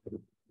tangible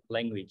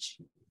language,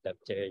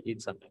 Dr.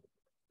 Yitong.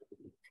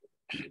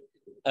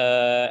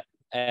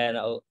 And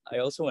I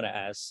also want to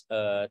ask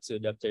to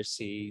Dr.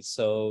 C.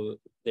 So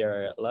there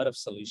are a lot of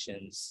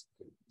solutions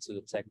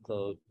to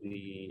tackle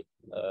the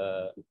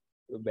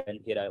urban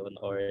heat island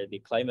or the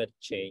climate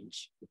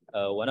change.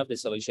 One of the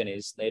solution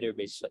is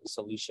nature-based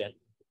solution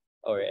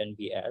or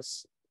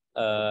NBS.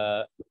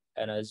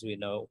 And as we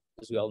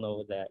all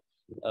know that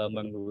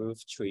mangrove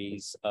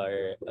trees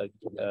are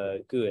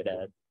good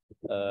at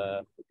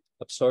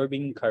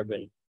absorbing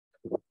carbon.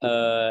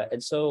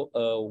 And so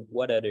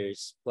what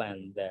others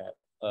plan that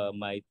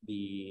might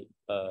be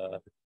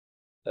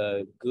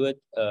good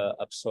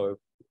absorb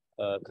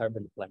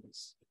carbon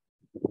plants?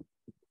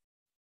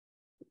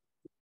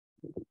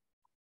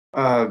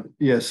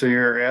 Yeah, so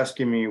you're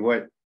asking me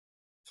what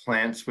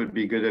plants would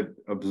be good at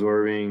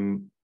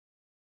absorbing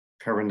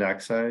carbon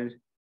dioxide?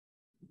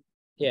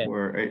 Yeah.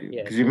 Or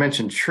Yeah. because you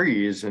mentioned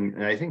trees,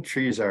 and I think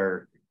trees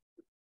are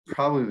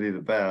probably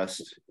the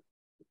best.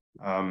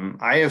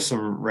 I have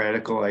some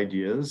radical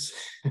ideas,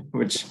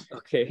 which,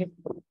 Okay.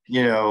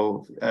 you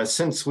know,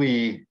 since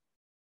we,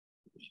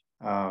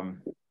 you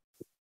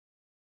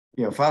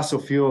know, fossil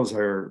fuels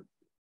are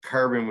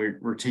carbon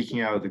we're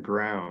taking out of the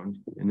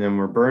ground, and then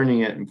we're burning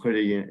it and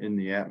putting it in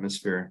the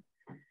atmosphere.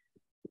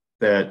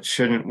 That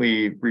shouldn't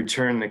we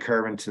return the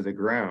carbon to the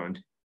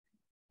ground?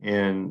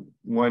 And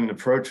one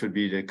approach would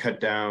be to cut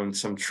down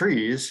some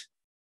trees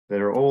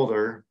that are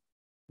older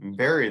and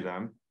bury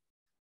them,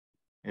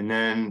 and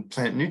then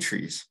plant new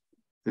trees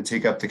to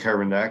take up the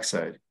carbon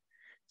dioxide.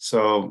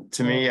 So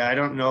to me, I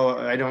don't know,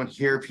 I don't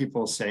hear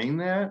people saying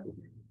that.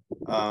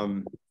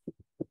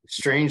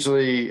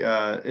 Strangely,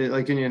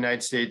 like in the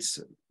United States,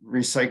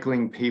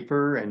 recycling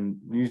paper and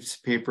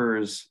newspaper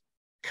is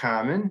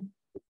common,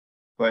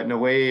 but in a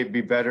way it'd be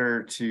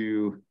better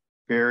to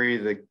bury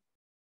the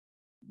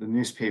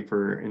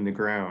newspaper in the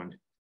ground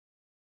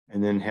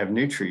and then have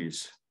new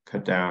trees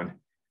cut down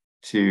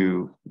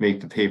to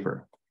make the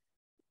paper.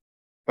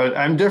 But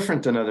I'm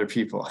different than other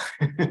people.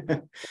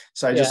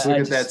 So I just look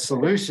at that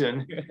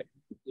solution.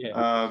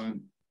 Yeah.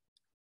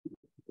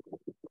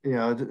 You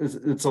know,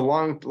 it's a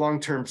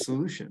long-term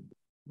solution,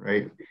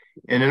 right?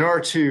 And in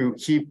order to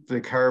keep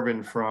the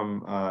carbon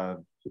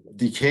from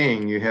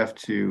decaying, you have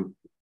to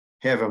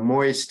have a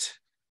moist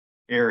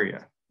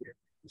area.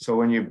 So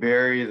when you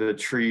bury the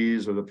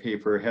trees or the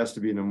paper, it has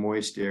to be in a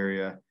moist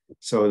area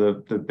so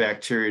the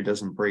bacteria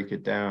doesn't break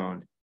it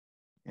down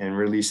and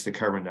release the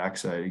carbon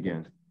dioxide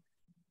again.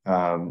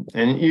 And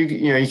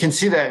you know, you can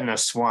see that in a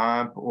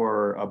swamp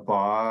or a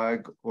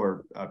bog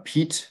or a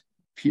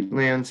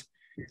peatlands.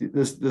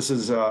 This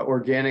is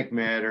organic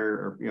matter,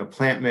 or, you know,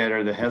 plant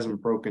matter that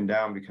hasn't broken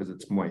down because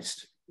it's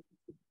moist.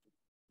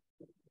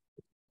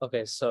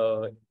 Okay,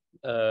 so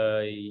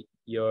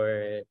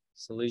your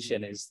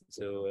solution is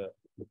to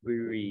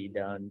bury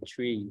down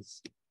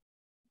trees.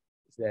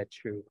 Is that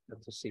true,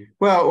 Dr.C?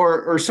 Well,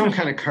 or some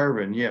kind of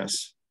carbon,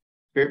 yes.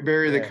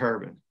 Bury the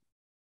carbon.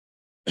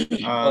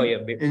 Oh yeah,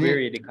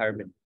 bury the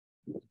carbon.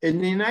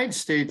 In the United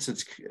States,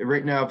 it's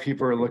right now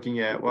people are looking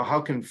at, well, how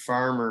can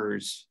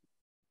farmers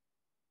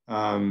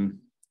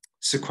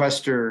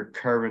sequester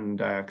carbon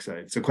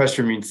dioxide?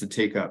 Sequester means to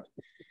take up.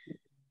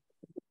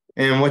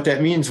 And what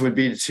that means would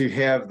be to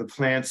have the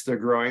plants they're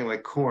growing,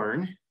 like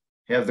corn,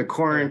 have the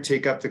corn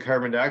take up the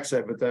carbon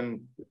dioxide, but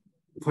then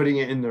putting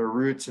it in their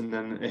roots, and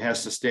then it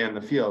has to stay in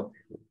the field.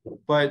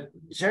 But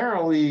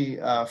generally,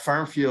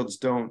 farm fields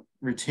don't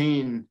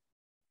retain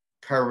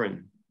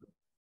carbon.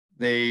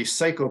 They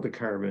cycle the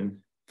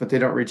carbon, but they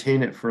don't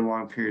retain it for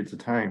long periods of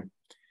time.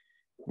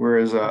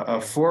 Whereas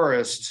a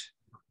forest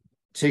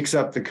takes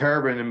up the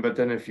carbon, but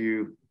then if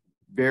you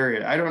bury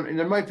it,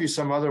 there might be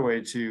some other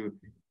way to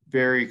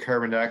bury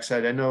carbon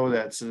dioxide. I know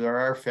that there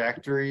are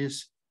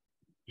factories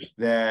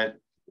that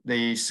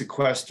they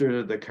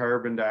sequester the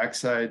carbon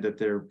dioxide that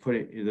they're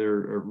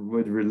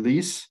would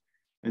release,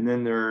 and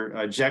then they're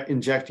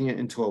injecting it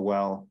into a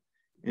well,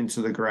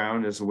 into the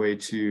ground, as a way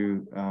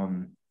to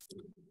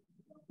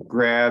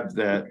grab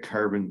that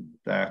carbon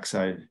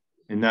dioxide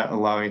and not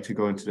allowing it to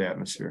go into the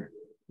atmosphere.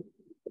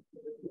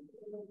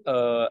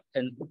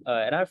 And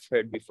I've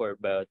heard before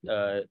about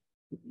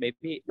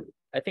maybe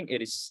I think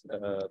it is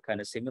kind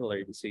of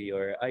similar to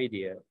your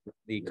idea,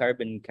 the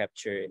carbon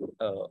capture.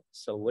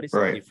 So what is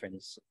the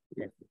difference?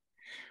 Yeah.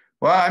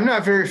 Well, I'm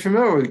not very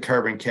familiar with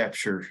carbon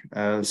capture,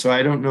 so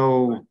I don't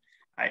know.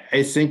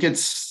 I think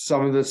it's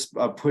some of this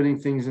putting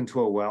things into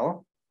a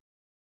well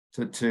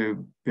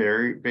to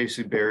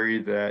basically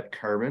bury that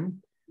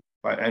carbon,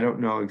 but I don't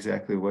know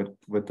exactly what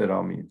that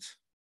all means.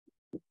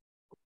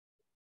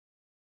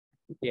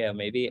 Yeah,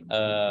 maybe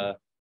I'll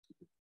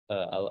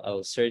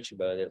search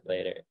about it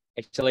later.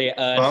 Actually,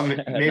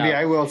 maybe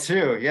I will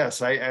too.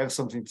 Yes, I have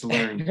something to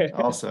learn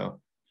also.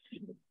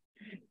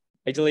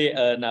 Actually,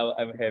 now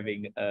I'm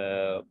having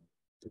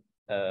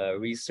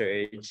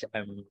research.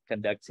 I'm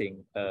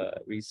conducting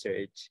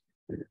research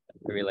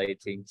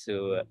relating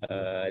to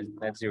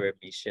net zero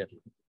emission,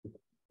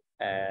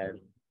 and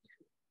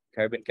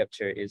carbon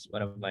capture is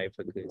one of my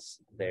focus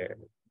there.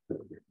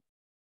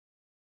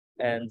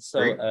 And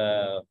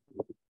so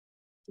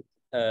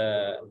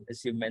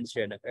as you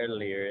mentioned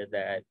earlier,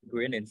 that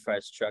green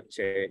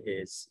infrastructure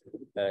is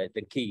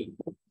the key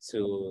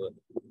to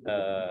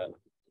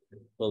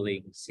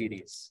cooling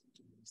cities.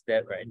 Is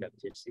that right,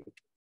 Dr.C?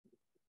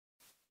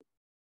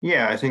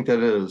 Yeah, I think that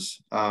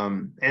is.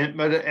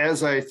 But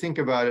as I think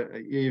about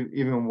it,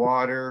 even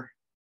water,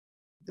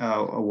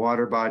 a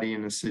water body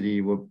in a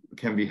city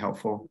can be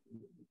helpful.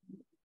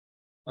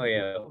 Oh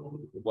yeah,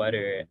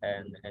 water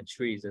and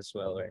trees as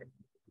well, right?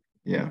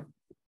 Yeah.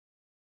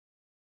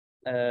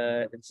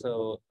 And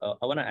so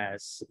I want to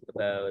ask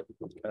about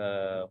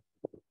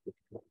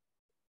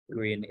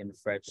green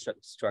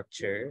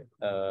infrastructure,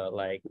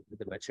 like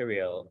the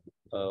material.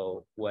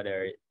 What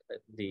are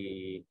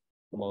the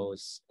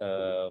most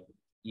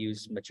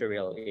used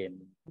material in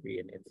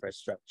green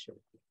infrastructure?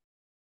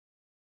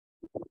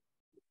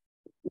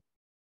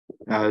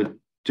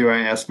 Do I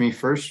ask me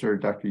first or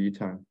Dr.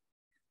 Yitong?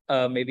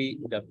 Maybe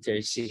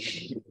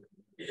Dr.C.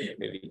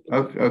 Maybe.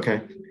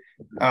 Okay.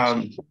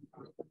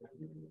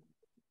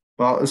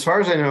 Well, as far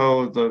as I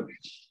know, the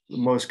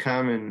most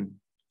common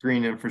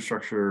green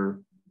infrastructure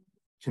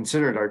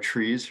considered are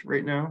trees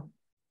right now.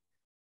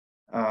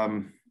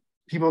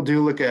 People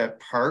do look at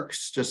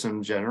parks just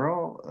in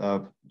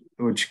general,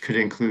 which could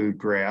include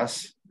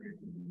grass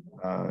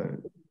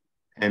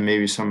and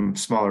maybe some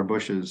smaller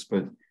bushes,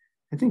 but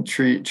I think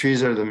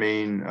trees are the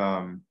main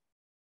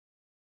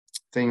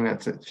thing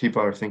that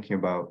people are thinking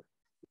about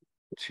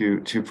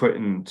to put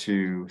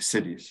into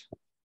cities.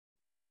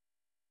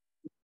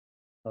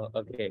 Oh,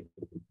 okay.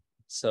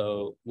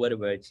 So what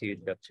about you,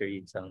 Dr.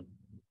 Yitong?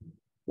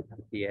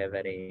 Do you have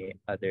any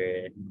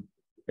other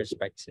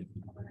perspective?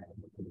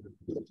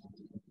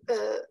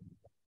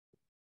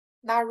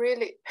 Not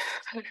really.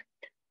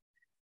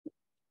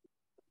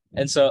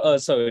 And so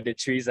also the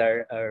trees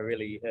are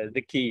really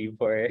the key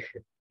for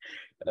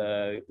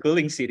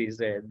cooling cities.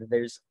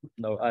 There's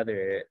no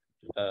other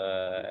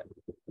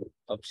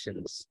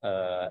options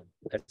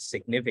as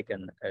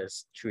significant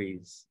as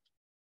trees.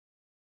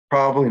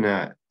 Probably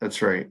not.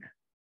 That's right.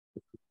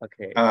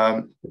 Okay.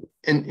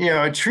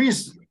 And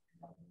trees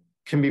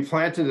can be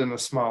planted in a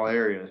small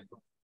area,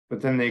 but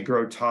then they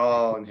grow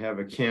tall and have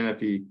a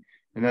canopy,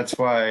 and that's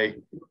why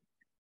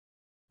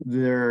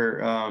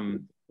their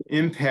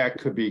impact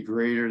could be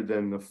greater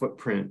than the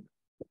footprint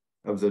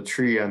of the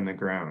tree on the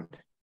ground.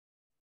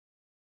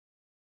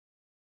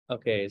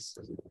 Okay.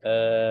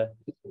 So,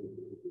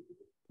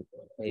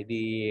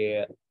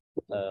 maybe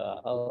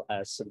I'll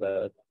ask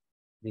about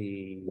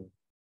the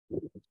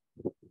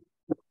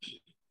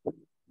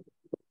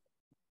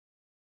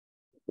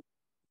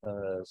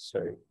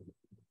sorry.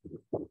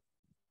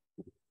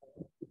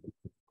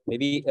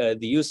 Maybe the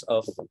use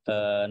of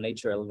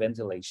natural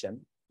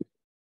ventilation.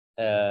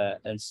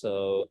 And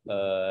so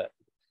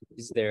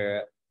is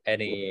there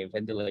any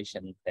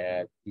ventilation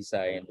that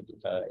designed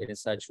in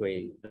such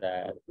way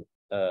that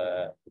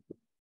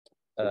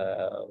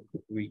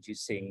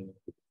reducing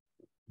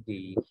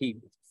the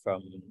heat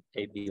from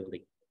a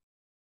building?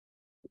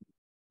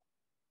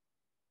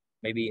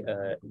 Maybe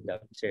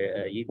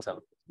Dr.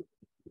 Yitong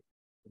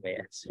may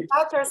answer.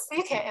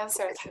 Dr.C can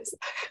answer this.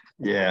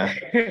 Yeah.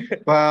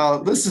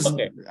 Well, this is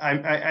Okay.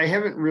 I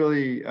haven't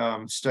really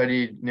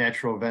studied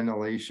natural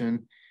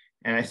ventilation,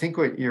 and I think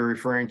what you're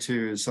referring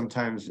to is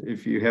sometimes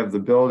if you have the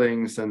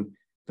buildings and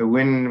the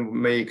wind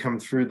may come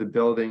through the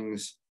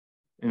buildings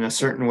in a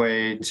certain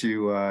way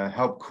to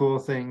help cool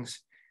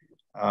things.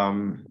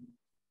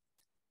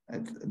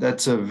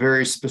 That's a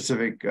very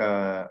specific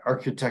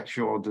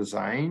architectural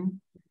design,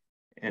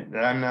 and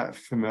that I'm not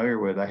familiar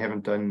with. I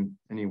haven't done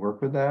any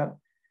work with that.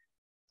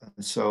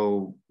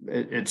 So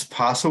it's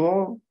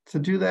possible to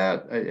do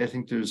that. I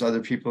think there's other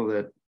people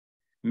that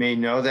may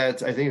know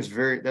that. I think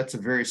that's a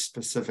very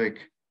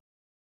specific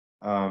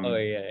Oh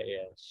yeah,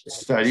 sure.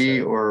 study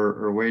So,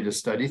 or way to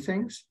study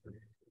things.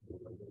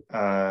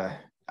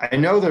 I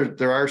know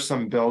there are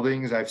some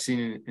buildings I've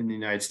seen in the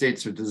United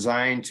States are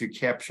designed to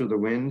capture the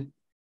wind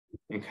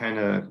and kind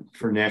of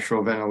for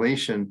natural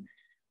ventilation.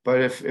 But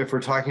if we're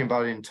talking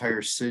about an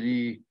entire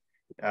city,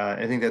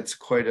 I think that's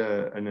quite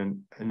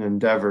an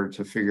endeavor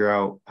to figure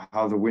out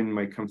how the wind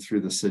might come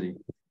through the city.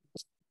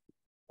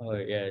 oh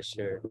yeah,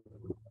 sure.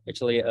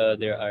 Actually,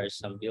 there are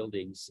some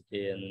buildings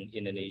in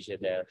Indonesia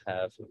that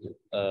have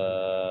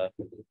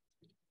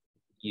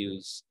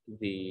used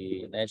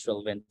the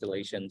natural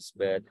ventilations,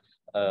 but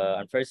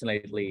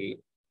unfortunately,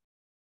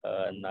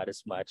 not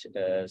as much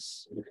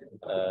as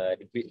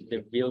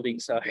the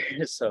buildings are.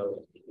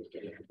 So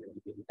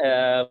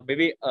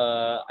maybe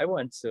I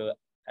want to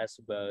ask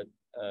about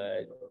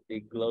the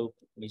Globe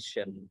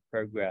Mission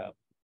program.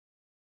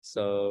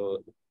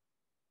 So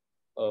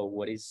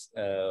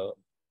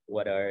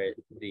what are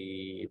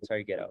the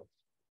target of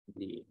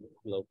the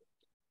Globe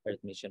Earth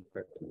Mission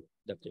program,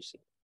 Dr.C?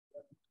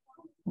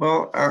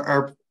 Well,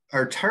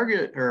 our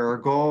target or our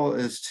goal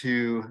is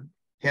to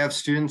have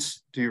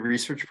students do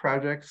research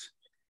projects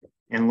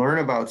and learn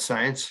about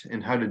science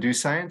and how to do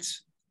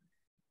science.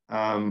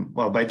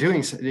 Well, by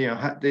doing,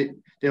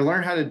 they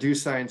learn how to do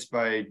science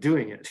by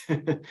doing it,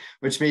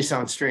 which may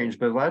sound strange,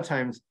 but a lot of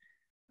times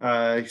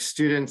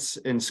students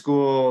in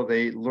school,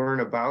 they learn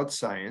about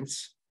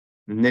science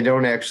and they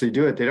don't actually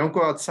do it. They don't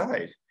go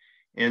outside.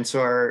 And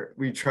so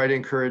we try to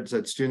encourage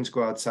that students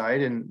go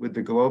outside, and with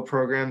the GLOBE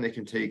program, they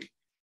can take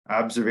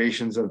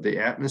observations of the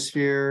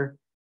atmosphere,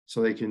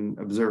 so they can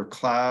observe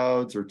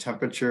clouds or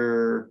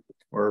temperature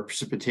or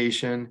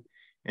precipitation.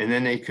 And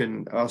then they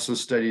can also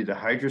study the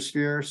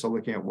hydrosphere, so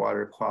looking at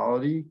water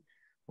quality,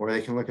 or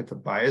they can look at the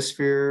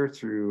biosphere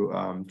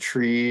through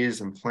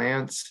trees and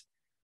plants,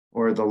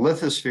 or the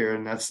lithosphere,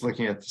 and that's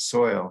looking at the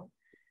soil.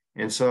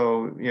 And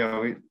so, you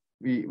know,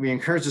 we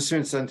encourage the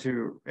students then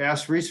to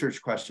ask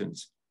research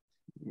questions.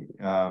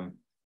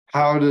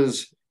 How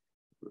does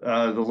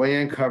the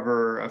land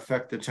cover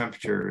affect the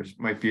temperatures?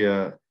 Might be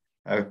a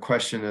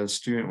question a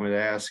student would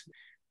ask.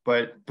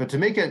 But to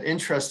make it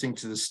interesting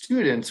to the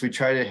students, we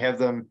try to have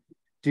them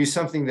do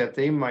something that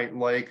they might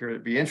like or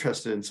be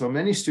interested in. So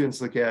many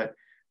students look at,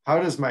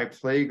 how does my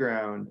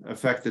playground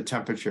affect the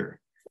temperature?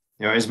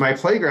 You know, is my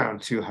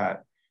playground too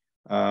hot?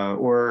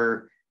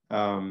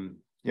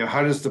 You know,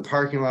 how does the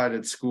parking lot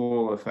at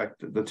school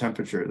affect the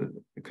temperature?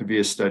 It could be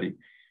a study.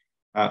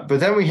 But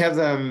then we have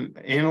them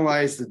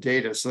analyze the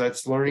data. So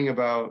that's learning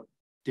about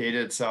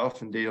data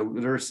itself and data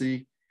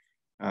literacy.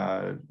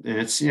 And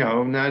it's, you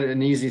know, not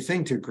an easy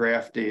thing to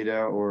graph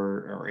data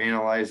or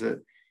analyze it.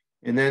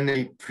 And then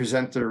they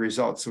present their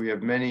results. So we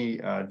have many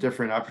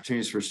different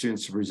opportunities for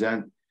students to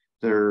present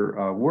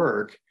their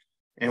work.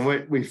 And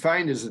what we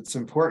find is it's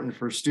important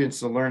for students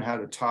to learn how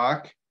to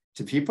talk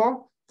to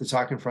people, to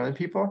talk in front of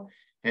people.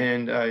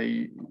 And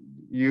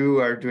you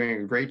are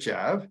doing a great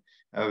job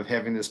of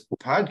having this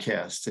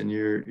podcast, and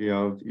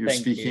you're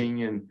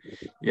speaking and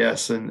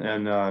yes,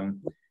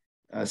 and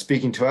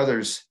speaking to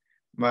others.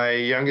 My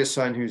youngest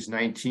son, who's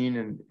 19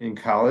 and in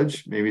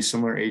college, maybe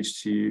similar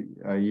age to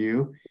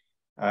you,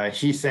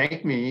 he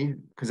thanked me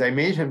because I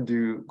made him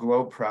do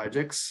GLOBE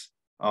projects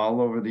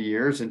all over the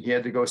years, and he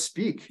had to go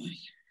speak.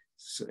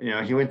 So, you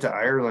know, he went to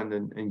Ireland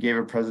and gave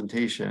a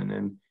presentation,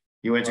 and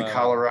he went to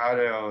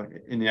Colorado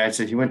in the United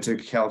States. He went to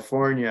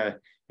California,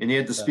 and he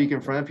had to speak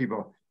in front of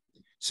people.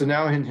 So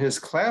now in his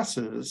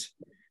classes,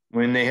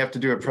 when they have to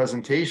do a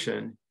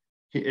presentation,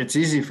 it's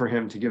easy for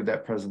him to give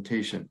that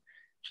presentation.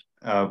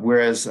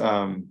 Whereas,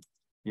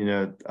 you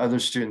know, other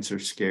students are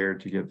scared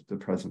to give the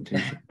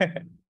presentation.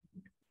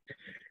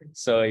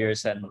 So your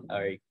son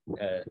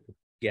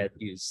get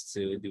used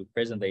to do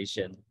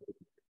presentation.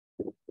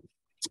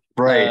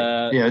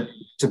 Right. Yeah,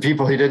 to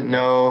people he didn't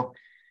know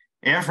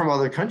and from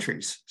other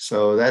countries.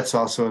 So that's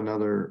also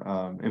another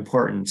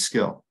important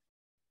skill.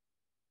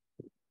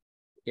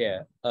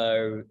 Yeah.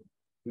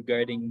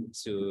 Regarding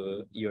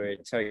to your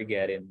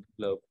target in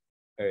GLOBE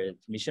or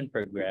mission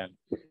program,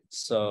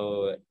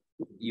 so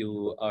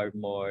you are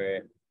more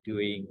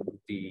doing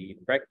the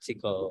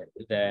practical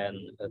than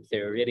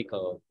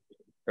theoretical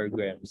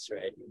programs,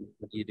 right?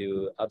 You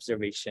do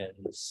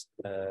observations,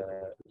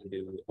 you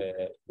do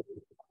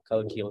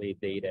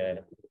calculate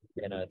data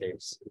and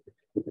others.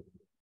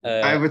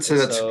 I would say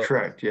that's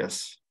correct,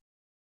 yes.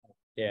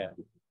 Yeah.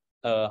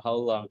 How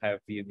long have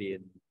you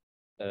been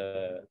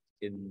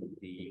in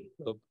the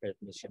GLOBE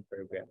mission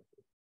program?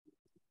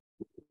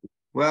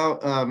 Well,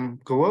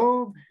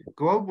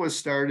 GLOBE was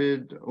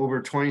started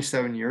over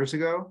 27 years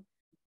ago,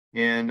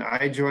 and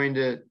I joined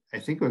it, I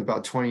think it was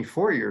about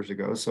 24 years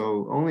ago,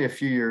 so only a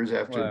few years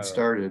after it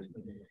started.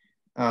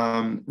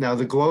 Now,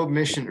 the GLOBE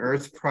Mission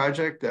Earth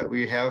project that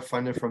we have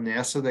funded from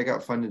NASA, they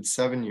got funded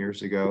 7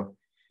 years ago,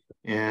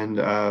 and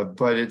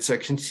but it's a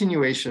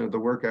continuation of the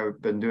work I've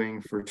been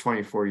doing for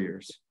 24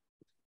 years.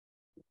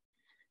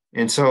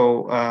 And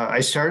so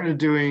I started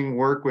doing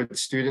work with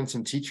students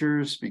and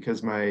teachers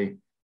because my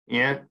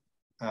aunt,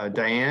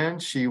 Diane,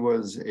 she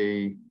was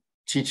a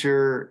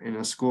teacher in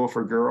a school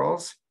for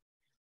girls,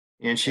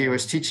 and she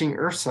was teaching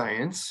earth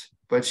science,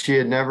 but she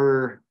had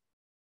never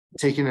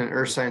taken an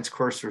earth science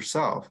course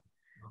herself.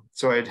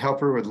 So I'd help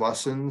her with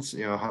lessons,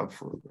 how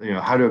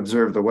to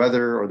observe the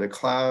weather or the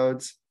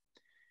clouds.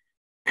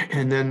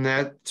 And then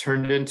that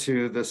turned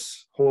into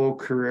this whole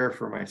career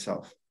for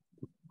myself.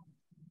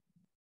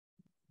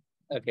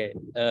 Okay.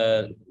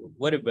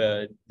 What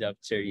about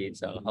Dr.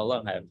 Yitong? How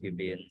long have you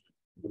been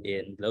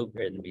in GLOBE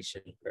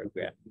mission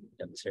program,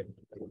 Dr.?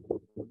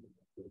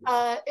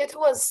 It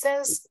was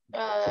since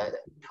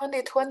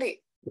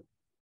 2020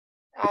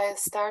 I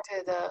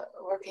started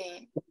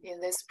working in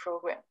this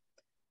program.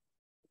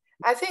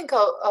 I think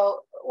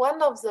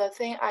one of the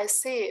things I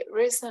see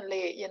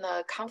recently in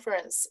a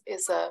conference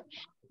is the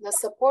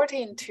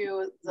supporting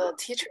to the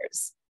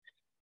teachers.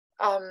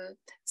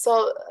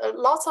 So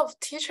lots of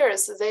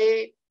teachers,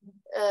 they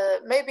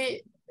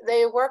maybe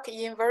they work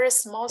in very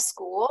small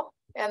school,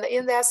 and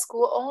in that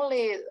school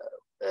only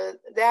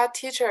their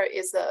teacher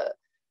is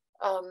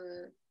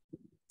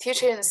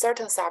teaching a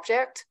certain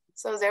subject.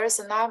 So there is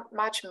not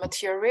much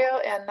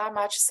material and not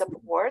much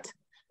support.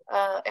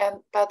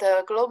 But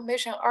the GLOBE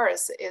Mission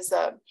Earth is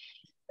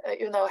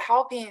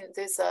helping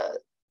these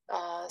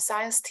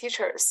science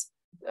teachers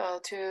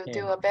to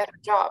do a better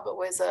job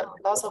with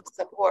lots of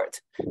support.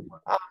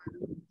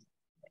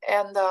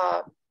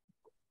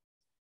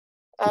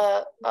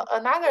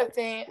 Another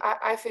thing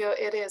I feel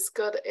it is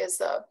good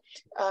is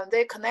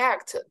they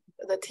connect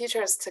the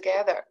teachers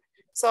together.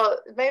 So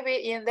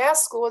maybe in that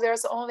school,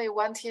 there's only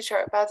one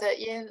teacher, but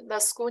in the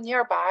school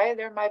nearby,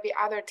 there might be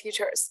other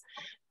teachers.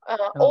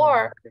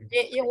 Or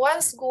in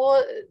one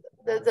school,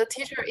 the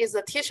teacher is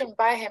teaching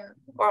by him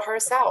or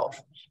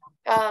herself.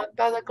 But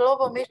the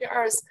Global Mission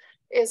Earth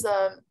is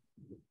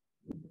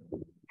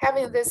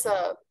having this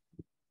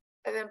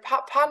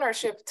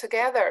partnership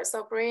together,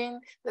 so bring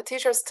the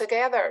teachers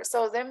together.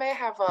 So they may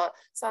have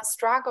some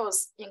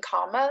struggles in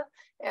common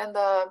and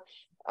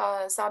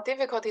some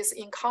difficulties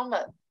in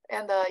common.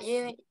 And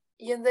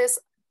in this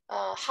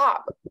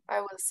hub,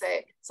 I would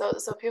say, so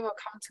people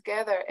come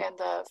together and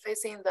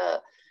facing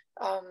the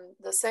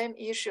same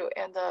issue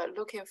and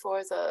looking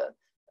for the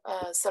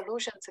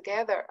solution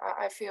together.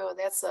 I feel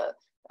that's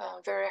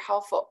very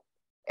helpful.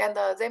 And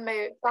they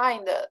may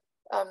find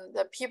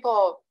the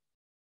people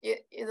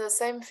in the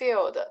same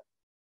field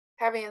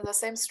having the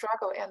same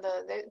struggle, and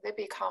they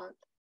become,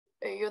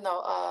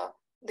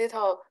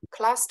 little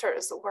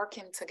clusters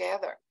working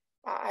together.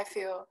 I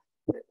feel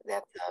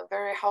that's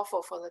very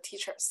helpful for the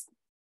teachers.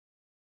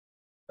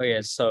 Oh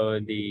yeah, so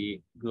the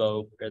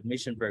Globe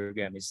admission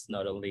program is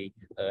not only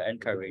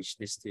encourage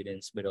the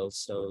students, but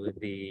also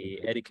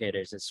the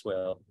educators as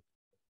well.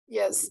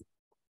 Yes.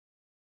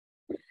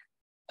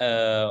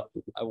 I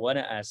want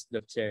to ask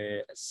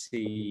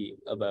Dr.C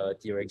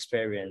about your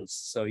experience.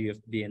 So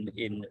you've been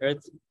in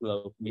Earth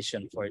Globe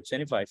mission for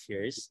 25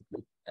 years,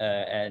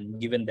 and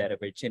given that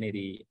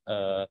opportunity,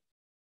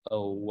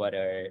 what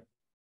are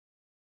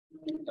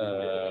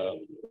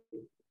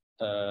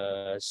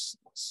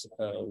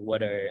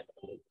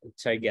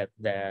target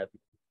that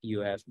you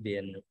have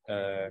been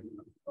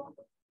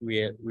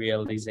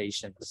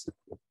realizations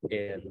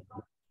in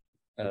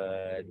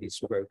this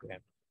program?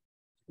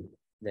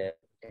 That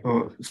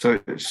so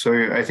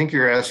I think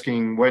you're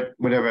asking what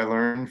have I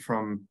learned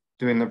from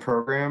doing the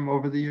program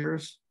over the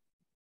years?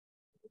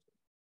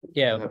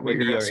 Yeah,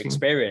 maybe your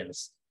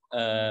experience,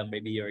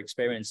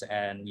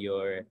 and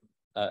your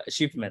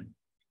achievement.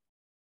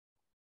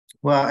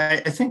 Well, I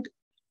think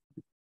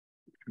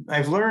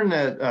I've learned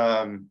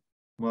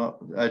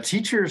that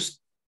teachers,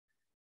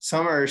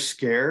 some are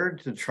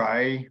scared to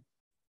try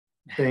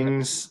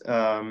things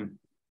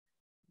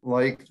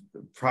like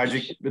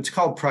project. It's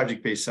called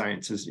project-based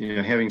sciences.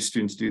 Having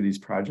students do these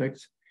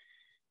projects,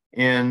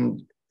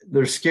 and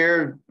they're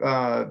scared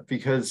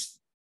because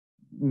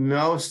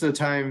most of the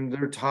time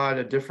they're taught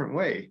a different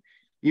way.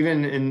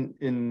 Even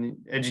in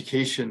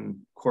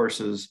education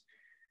courses,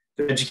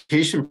 the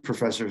education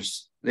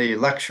professors, they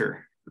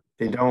lecture.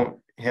 They don't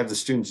have the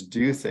students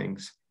do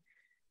things.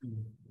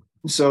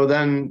 So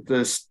then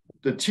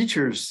the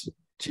teachers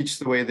teach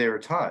the way they were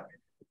taught.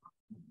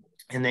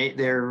 And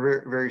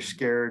they're very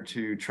scared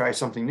to try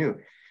something new.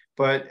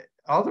 But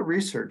all the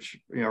research,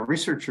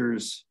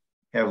 researchers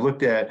have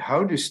looked at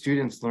how do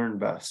students learn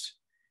best.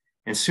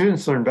 And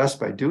students learn best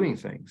by doing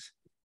things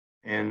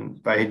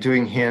and by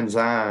doing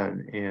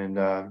hands-on. And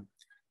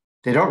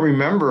they don't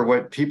remember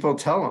what people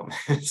tell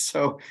them.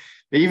 So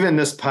even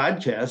this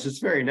podcast, it's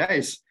very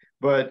nice,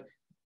 but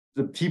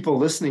the people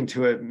listening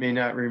to it may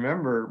not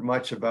remember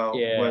much about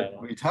what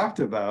we talked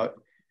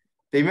about.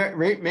 They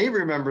may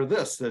remember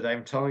this, that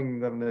I'm telling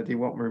them that they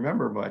won't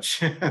remember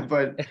much,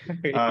 but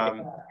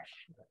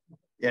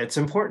it's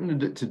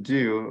important to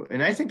do.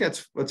 And I think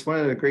that's one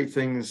of the great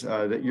things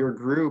that your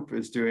group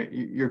is doing.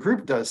 Your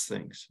group does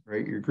things,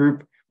 right? Your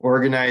group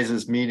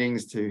organizes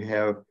meetings to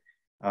have,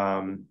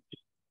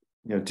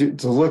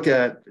 to look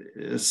at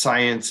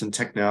science and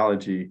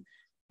technology.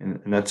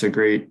 And that's a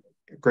great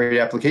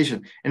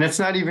application. And it's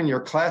not even your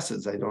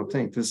classes, I don't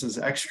think. This is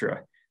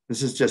extra.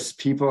 This is just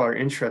people are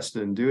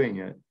interested in doing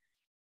it.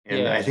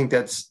 And I think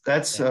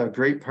that's a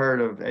great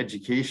part of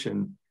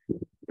education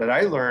that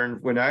I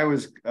learned when I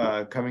was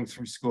coming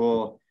through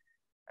school.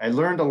 I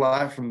learned a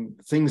lot from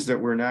things that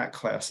were not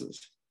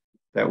classes,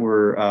 that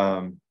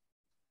were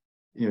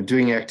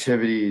doing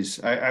activities.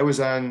 I was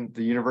on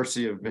the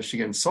University of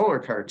Michigan solar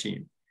car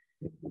team.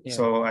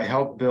 So I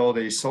helped build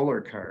a solar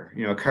car,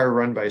 a car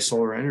run by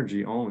solar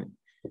energy only.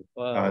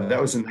 Wow.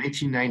 That was in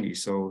 1990,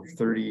 so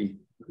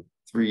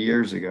 33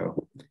 years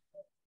ago.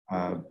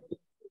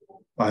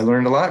 I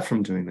learned a lot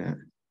from doing that.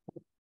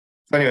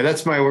 So anyway,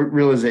 that's my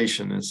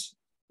realization is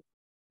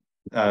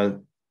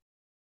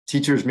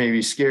teachers may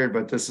be scared,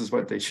 but this is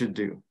what they should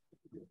do,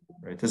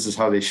 right? This is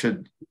how they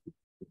should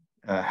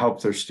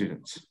help their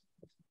students.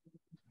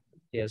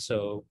 Yeah,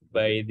 so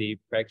by the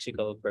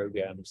practical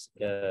programs,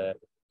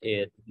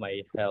 it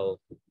might help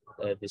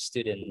the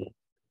student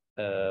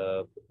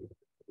to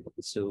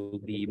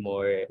be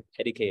more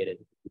educated,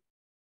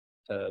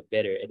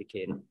 better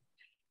educated.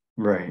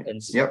 Right.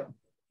 And so,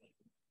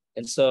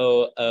 And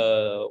so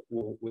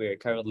we're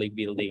currently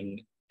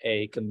building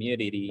a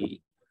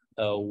community.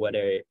 What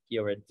are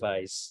your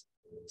advice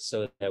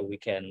so that we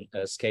can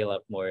scale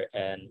up more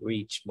and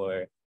reach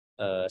more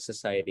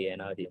society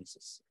and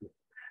audiences?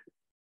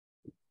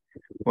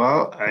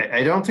 Well,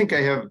 I don't think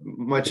I have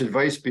much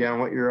advice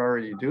beyond what you're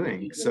already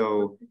doing.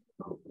 So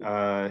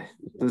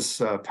This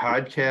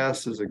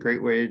podcast is a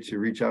great way to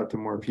reach out to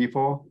more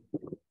people.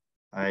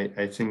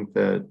 I think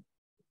that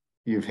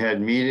you've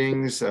had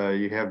meetings,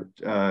 you have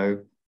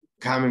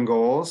common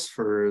goals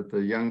for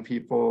the young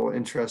people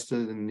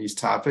interested in these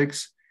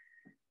topics.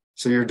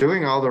 So you're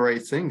doing all the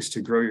right things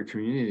to grow your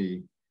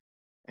community.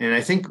 And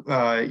I think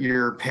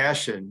your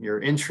passion, your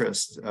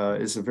interest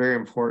is very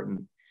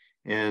important.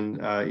 And,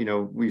 you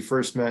know, we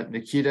first met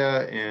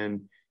Nikita,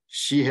 and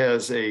she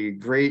has a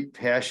great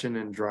passion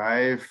and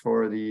drive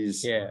for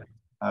these,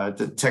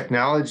 the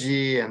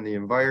technology and the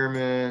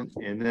environment,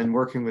 and then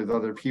working with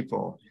other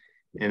people.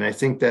 And I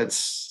think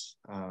that's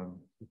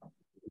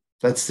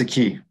the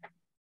key.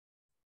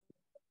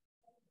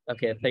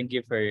 Okay, thank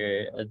you for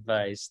your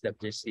advice,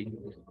 Dr. C.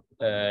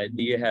 Do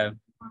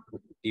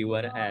you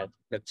want to add,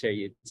 Dr.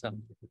 Yitong,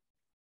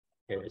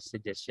 your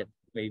suggestion,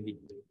 maybe?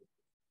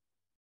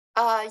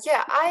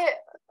 Yeah, I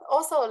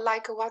also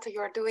like what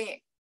you're doing.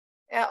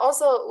 And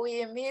also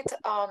we meet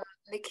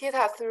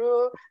Nikita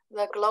through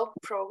the Globe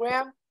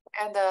program,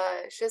 and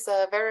she's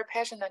a very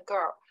passionate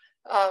girl.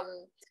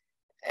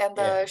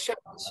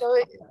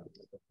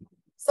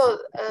 So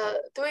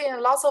doing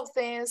lots of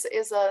things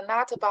is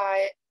not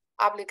by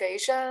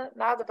obligation,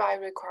 not by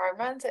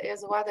requirement,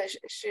 is what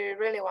she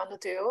really want to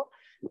do.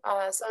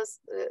 So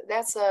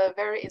that's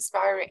very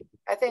inspiring.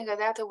 I think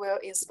that will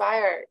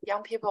inspire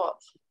young people,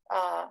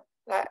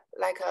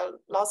 like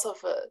lots of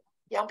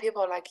young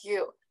people like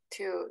you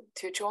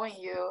to join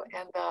you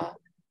and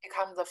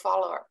become the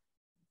follower.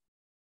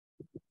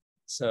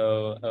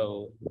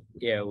 So,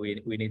 yeah,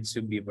 we need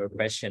to be more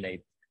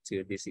passionate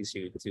to this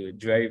issue to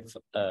drive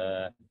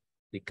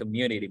the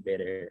community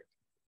better.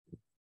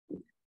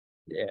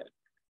 Yeah,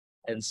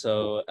 and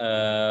so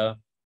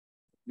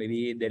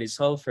maybe that is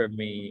all for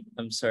me.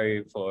 I'm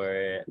sorry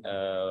for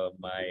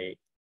my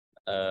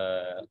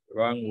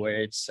wrong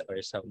words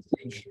or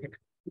something.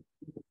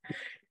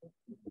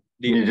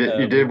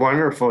 You did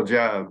wonderful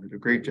job, a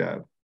great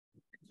job.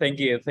 Thank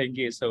you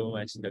so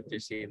much, Dr.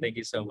 C. Thank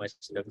you so much,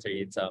 Dr.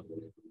 Yitong.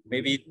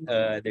 Maybe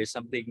there's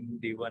something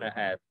do you want to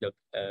add,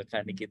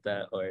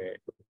 Nikita or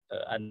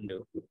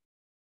Ando?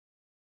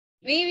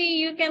 Maybe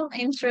you can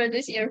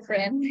introduce your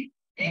friend.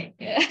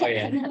 Yeah. Oh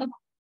yeah.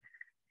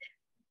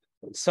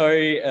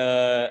 Sorry,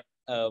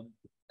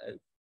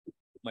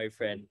 my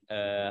friend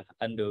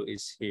Ando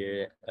is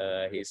here.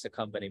 He's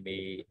accompanying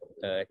me.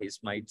 He's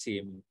my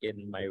team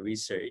in my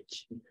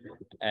research.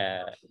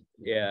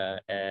 Yeah,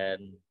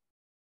 and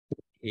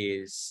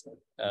he's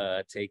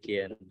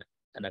taking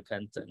an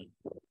accountant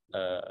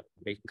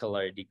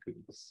bachelor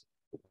degrees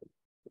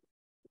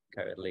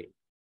currently.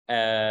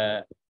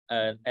 And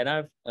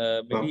I've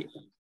maybe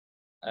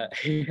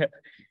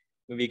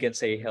maybe you can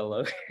say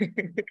hello.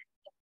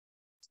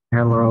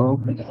 Hello,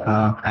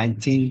 I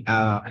think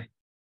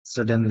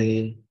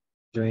suddenly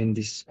joined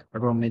this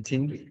room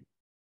meeting.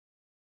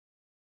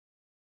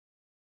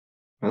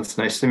 Well, it's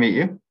nice to meet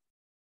you.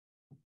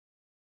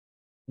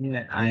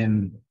 Yeah, I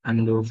am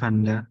Ando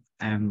Fanda.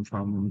 I'm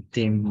from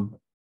team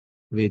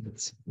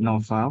with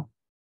Nova.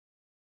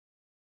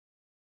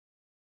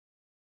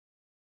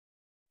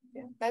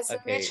 Nice to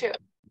Okay. meet you.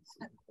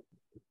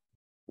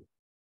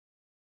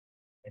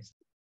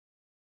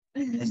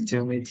 Nice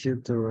to meet you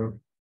too.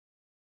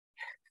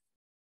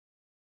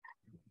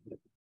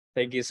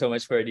 Thank you so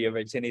much for the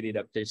opportunity,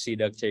 Dr. C,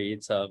 Dr.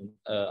 Yitong.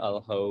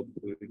 I'll hope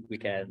we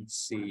can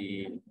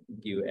see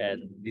you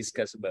and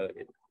discuss about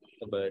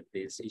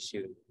this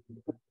issue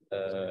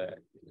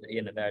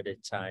in another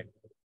time.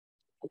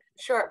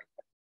 Sure.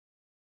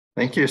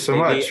 Thank you so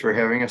Maybe- much for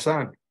having us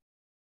on.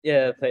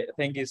 Yeah,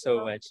 thank you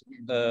so much.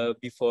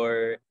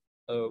 Before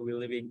we're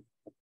leaving,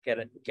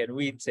 can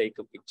we take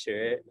a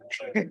picture?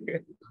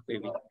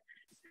 Maybe.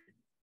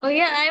 Oh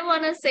yeah, I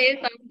wanna say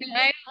something.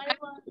 I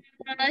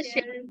wanna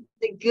share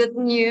the good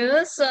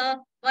news.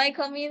 My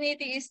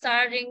community is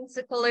starting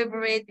to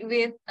collaborate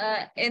with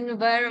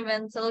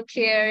environmental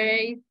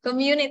care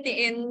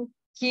community in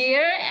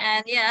here,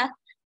 and yeah,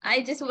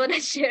 I just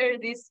wanna share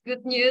this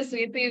good news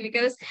with you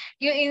because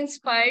you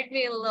inspired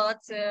me a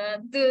lot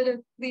to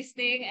do this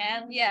thing,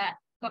 and yeah.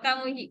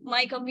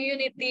 My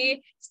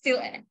community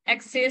still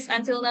exists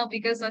until now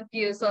because of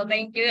you. So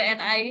thank you,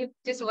 and I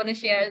just want to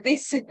share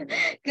this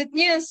good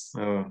news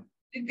Oh,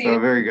 with you.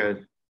 very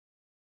good.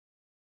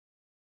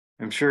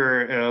 I'm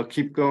sure it'll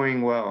keep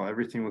going well.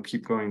 Everything will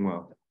keep going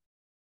well.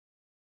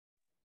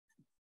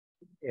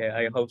 Yeah,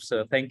 I hope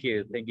so. Thank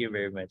you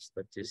very much,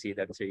 Dr. C,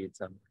 Dr.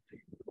 Yitong.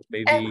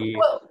 And Maybe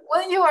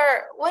when you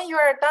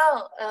are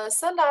done,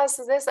 send us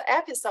this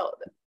episode.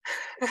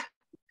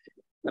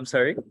 I'm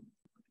sorry.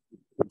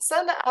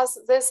 Send us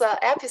this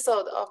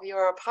episode of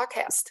your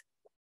podcast.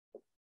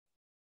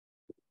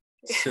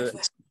 So,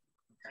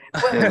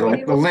 Yeah,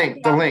 the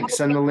link,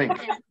 send the link.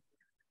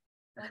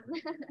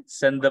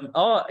 send them.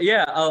 Oh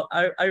yeah,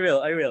 I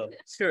will.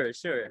 Sure.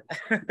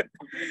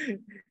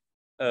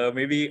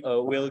 Maybe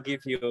we'll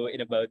give you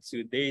in about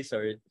 2 days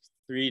or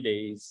 3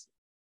 days.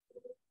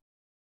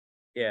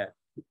 Yeah.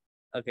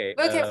 Okay.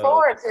 Looking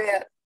forward to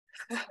it.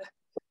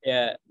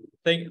 Yeah.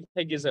 Thank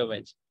you so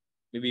much.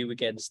 maybe we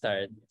can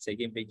start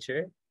taking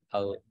picture.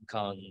 I'll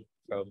count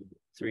from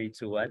 3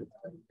 to 1.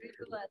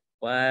 But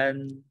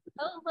 1.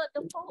 how about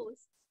the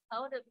pose?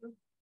 How about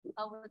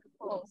the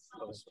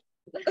pose?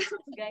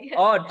 Gaya.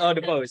 Oh,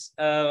 the pose.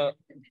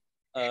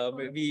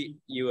 Maybe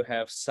you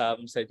have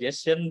some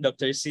suggestion,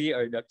 Dr.C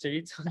or Dr.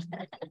 Yitong?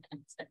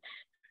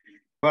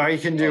 Well, you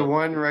can do Oh.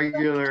 one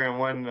regular and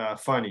one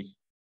funny.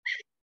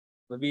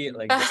 Maybe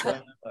like this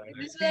one. Or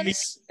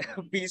This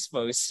one. peace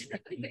pose.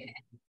 Okay.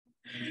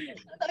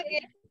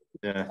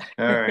 Yeah.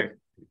 All right.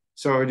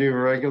 So we do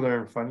regular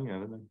and funny. I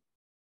don't know.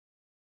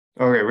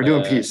 Okay, we're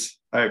doing peace.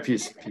 All right,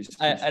 peace.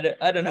 I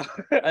don't know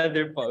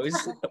other pose.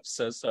 I'm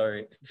so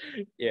sorry.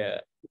 Yeah,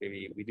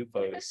 maybe we do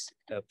pose.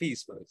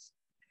 Peace pose.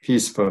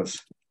 Peace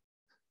pose.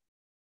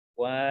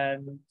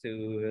 1,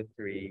 2,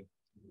 3.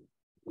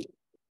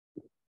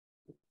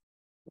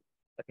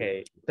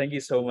 Okay, thank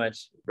you so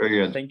much. Very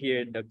good. Thank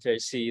you, Dr.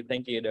 C.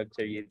 Thank you,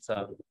 Dr.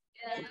 Yitong.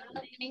 Yeah,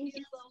 thank you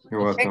so much.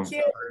 You're welcome.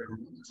 Thank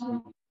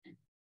you.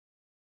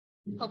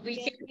 Hope we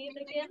can meet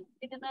again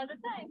in another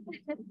time.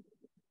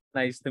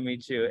 Nice to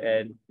meet you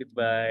and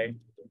goodbye.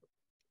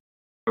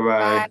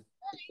 Bye-bye.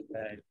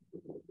 Bye.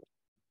 Bye.